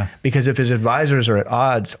along. Yeah. Because if his advisors are at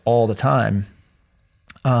odds all the time,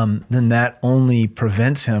 then that only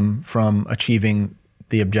prevents him from achieving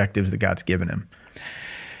the objectives that God's given him.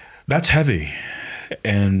 That's heavy.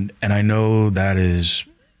 And I know that is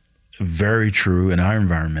very true in our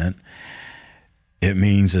environment. It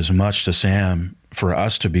means as much to Sam for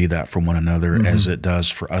us to be that for one another as it does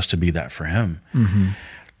for us to be that for him.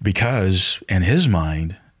 Because in his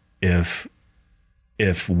mind, if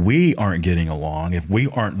we aren't getting along, if we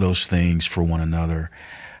aren't those things for one another,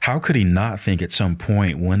 how could he not think at some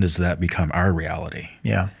point, when does that become our reality?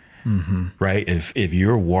 Yeah. Right? If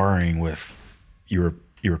you're warring with your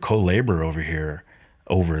co-laborer over here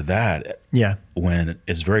over that, when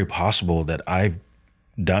it's very possible that I've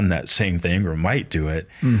done that same thing or might do it,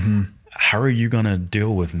 how are you going to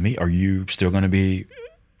deal with me? Are you still going to be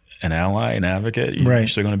an ally, an advocate? You're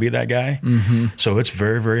still going to be that guy? So it's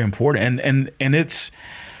very, very important. And it's,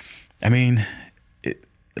 I mean,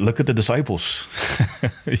 look at the disciples.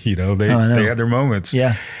 They had their moments.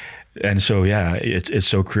 Yeah. And so, it's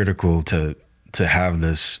so critical to have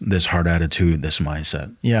this hard attitude, this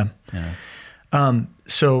mindset. Yeah.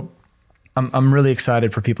 So I'm really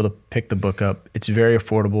excited for people to pick the book up. It's very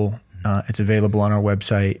affordable. It's available on our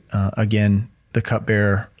website. Again, The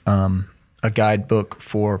Cupbearer, a guidebook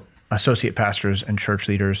for associate pastors and church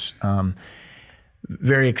leaders.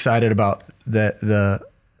 Very excited about the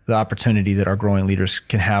opportunity that our growing leaders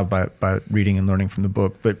can have by reading and learning from the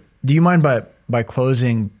book. But do you mind by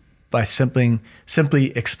closing by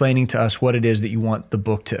simply explaining to us what it is that you want the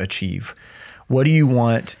book to achieve? What do you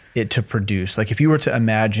want it to produce? Like if you were to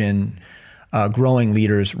imagine growing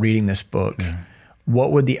leaders reading this book,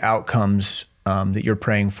 what would the outcomes that you're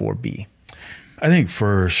praying for be? I think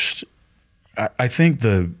first, I think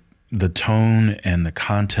the tone and the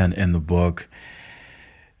content in the book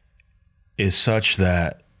is such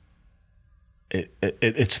that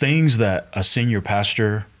it's things that a senior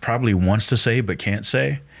pastor probably wants to say but can't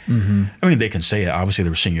say. I mean, they can say it. Obviously,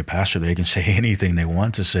 they're a senior pastor. They can say anything they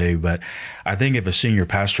want to say. But I think if a senior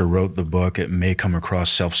pastor wrote the book, it may come across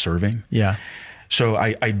self-serving. Yeah. So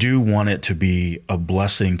I do want it to be a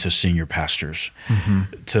blessing to senior pastors,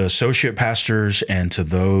 to associate pastors, and to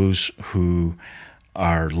those who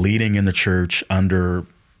are leading in the church under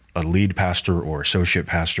a lead pastor or associate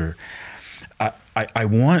pastor. I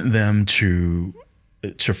want them to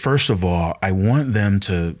first of all, I want them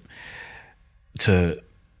to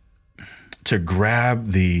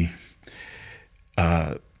grab the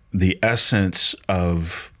essence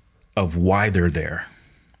of why they're there,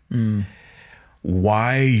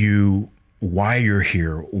 why you're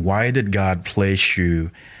here. Why did God place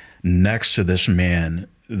you next to this man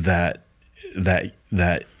that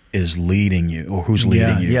is leading you, or who's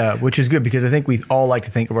leading you? Yeah, which is good, because I think we all like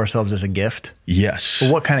to think of ourselves as a gift. Yes.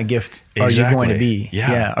 But what kind of gift are you going to be?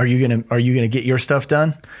 Yeah. Are you gonna get your stuff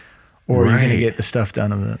done? Or are you going to get the stuff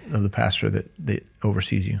done of the pastor that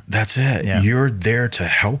oversees you? That's it. Yeah. You're there to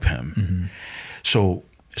help him. So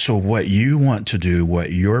what you want to do,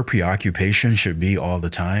 what your preoccupation should be all the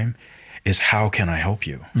time, is how can I help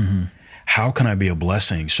you? How can I be a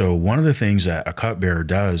blessing? So one of the things that a cupbearer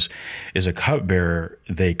does is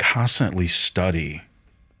they constantly study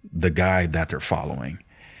the guide that they're following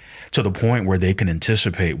to the point where they can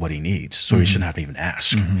anticipate what he needs. So he shouldn't have to even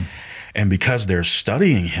ask. And because they're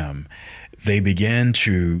studying him, they begin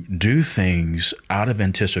to do things out of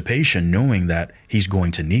anticipation, knowing that he's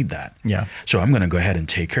going to need that. Yeah. So I'm going to go ahead and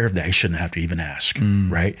take care of that. He shouldn't have to even ask,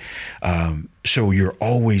 right? So you're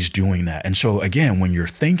always doing that. And so again, when you're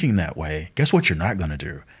thinking that way, guess what you're not going to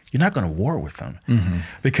do? you're not going to war with them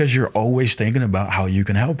because you're always thinking about how you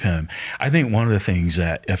can help him. I think one of the things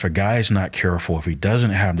that if a guy is not careful, if he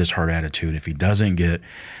doesn't have this hard attitude, if he doesn't get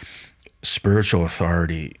spiritual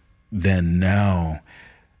authority, then now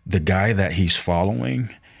the guy that he's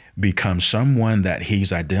following becomes someone that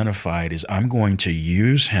he's identified as, I'm going to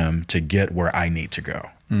use him to get where I need to go.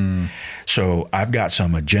 So I've got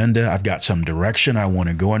some agenda. I've got some direction. I want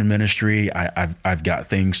to go in ministry. I've got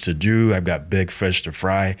things to do. I've got big fish to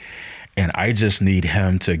fry. And I just need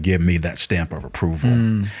him to give me that stamp of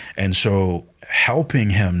approval. And so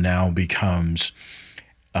helping him now becomes,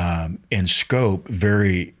 in scope,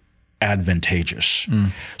 very advantageous.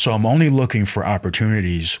 So I'm only looking for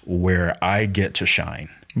opportunities where I get to shine.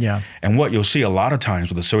 Yeah. And what you'll see a lot of times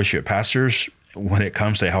with associate pastors, when it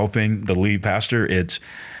comes to helping the lead pastor, it's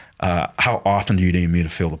how often do you need me to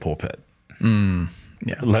fill the pulpit?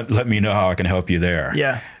 Yeah. Let me know how I can help you there.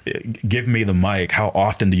 Yeah. Give me the mic. How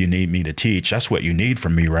often do you need me to teach? That's what you need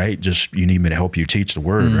from me, right? Just you need me to help you teach the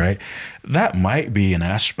word, right? That might be an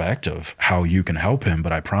aspect of how you can help him,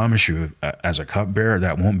 but I promise you, as a cupbearer,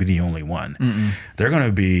 that won't be the only one. There are going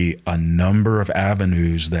to be a number of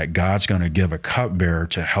avenues that God's going to give a cupbearer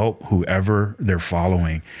to help whoever they're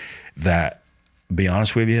following that, be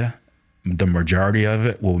honest with you, the majority of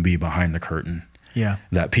it will be behind the curtain. Yeah.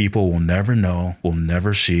 That people will never know, will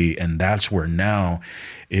never see. And that's where now,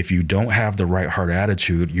 if you don't have the right heart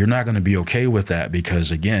attitude, you're not going to be okay with that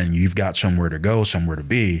because, again, you've got somewhere to go, somewhere to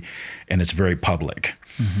be, and it's very public.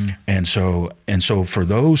 And so for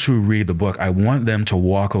those who read the book, I want them to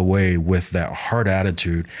walk away with that heart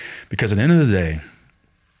attitude because at the end of the day,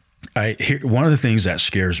 one of the things that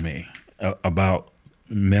scares me about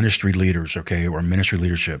ministry leaders, or ministry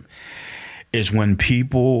leadership, is when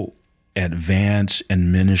people advance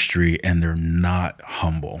in ministry and they're not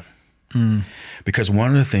humble. Because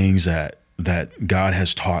one of the things that God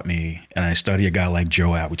has taught me, and I study a guy like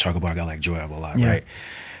Joab, we talk about a guy like Joab a lot, right?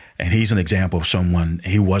 And he's an example of someone,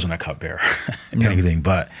 he wasn't a cupbearer, anything,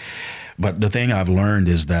 but the thing I've learned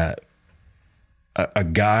is that a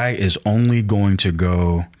guy is only going to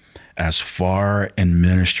go as far in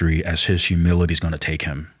ministry as his humility is going to take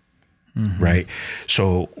him. Right.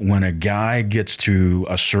 So when a guy gets to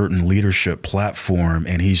a certain leadership platform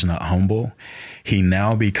and he's not humble, he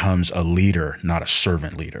now becomes a leader, not a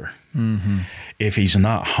servant leader. If he's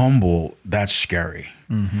not humble, that's scary.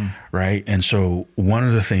 Right. And so one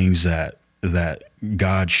of the things that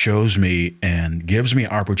God shows me and gives me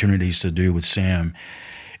opportunities to do with Sam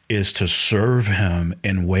is to serve him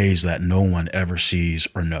in ways that no one ever sees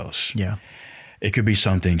or knows. Yeah. It could be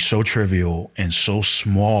something so trivial and so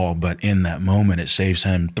small, but in that moment, it saves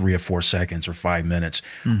him 3 or 4 seconds or 5 minutes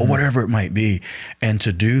or whatever it might be. And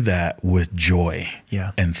to do that with joy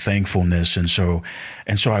and thankfulness. And so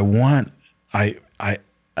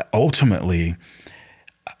ultimately,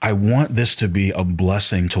 I want this to be a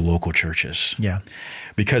blessing to local churches. Yeah.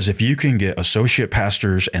 Because if you can get associate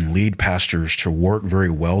pastors and lead pastors to work very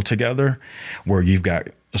well together, where you've got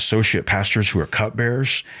associate pastors who are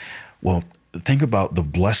cupbearers, well, think about the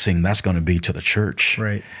blessing that's going to be to the church.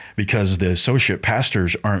 Right. Because the associate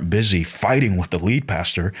pastors aren't busy fighting with the lead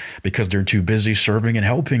pastor because they're too busy serving and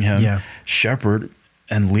helping him shepherd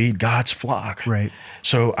and lead God's flock. Right.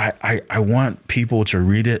 So I want people to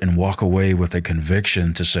read it and walk away with a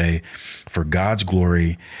conviction to say, for God's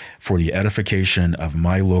glory, for the edification of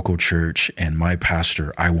my local church and my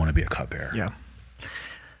pastor, I want to be a cupbearer. Yeah.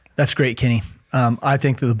 That's great, Kenny. I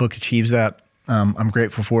think that the book achieves that. I'm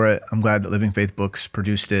grateful for it. I'm glad that Living Faith Books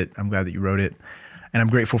produced it. I'm glad that you wrote it. And I'm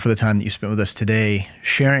grateful for the time that you spent with us today,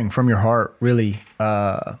 sharing from your heart, really,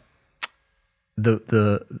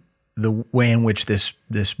 the way in which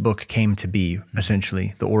this book came to be,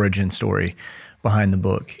 essentially, the origin story behind the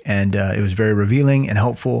book. And it was very revealing and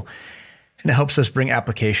helpful, and it helps us bring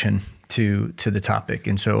application to the topic.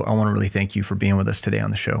 And so I want to really thank you for being with us today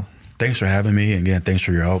on the show. Thanks for having me. And again, thanks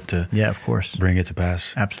for your help to of course, bring it to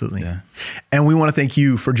pass. Absolutely. Yeah. And we want to thank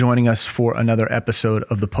you for joining us for another episode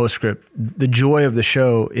of The Postscript. The joy of the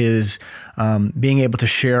show is being able to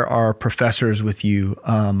share our professors with you,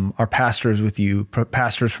 our pastors with you,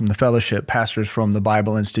 pastors from the fellowship, pastors from the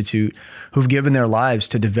Bible Institute, who've given their lives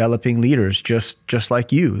to developing leaders just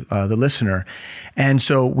like you, the listener. And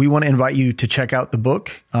so we want to invite you to check out the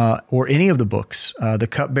book or any of the books, The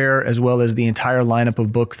Cupbearer, as well as the entire lineup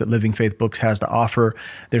of books that Living Faith Books has to offer.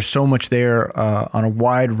 There's so much there on a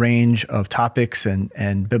wide range of topics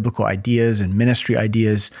and biblical ideas and ministry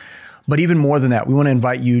ideas. But even more than that, we want to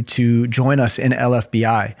invite you to join us in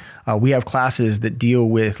LFBI. We have classes that deal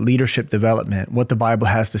with leadership development, what the Bible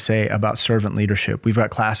has to say about servant leadership. We've got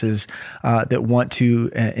classes that want to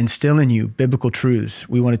instill in you biblical truths.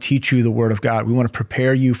 We want to teach you the Word of God. We want to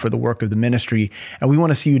prepare you for the work of the ministry. And we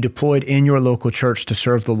want to see you deployed in your local church to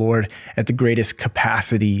serve the Lord at the greatest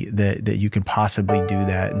capacity that you can possibly do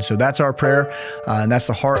that. And so that's our prayer, and that's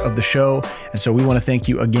the heart of the show. And so we want to thank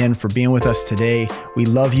you again for being with us today. We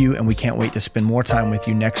love you, and we can't wait to spend more time with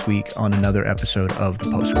you next week on another episode of The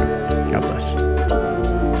Postscript. God bless.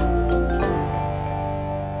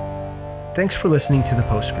 Thanks for listening to The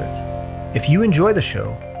Postscript. If you enjoy the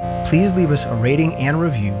show, please leave us a rating and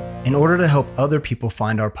review in order to help other people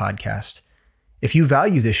find our podcast. If you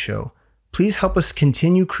value this show, please help us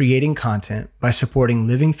continue creating content by supporting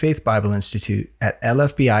Living Faith Bible Institute at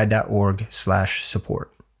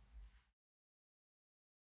lfbi.org/support.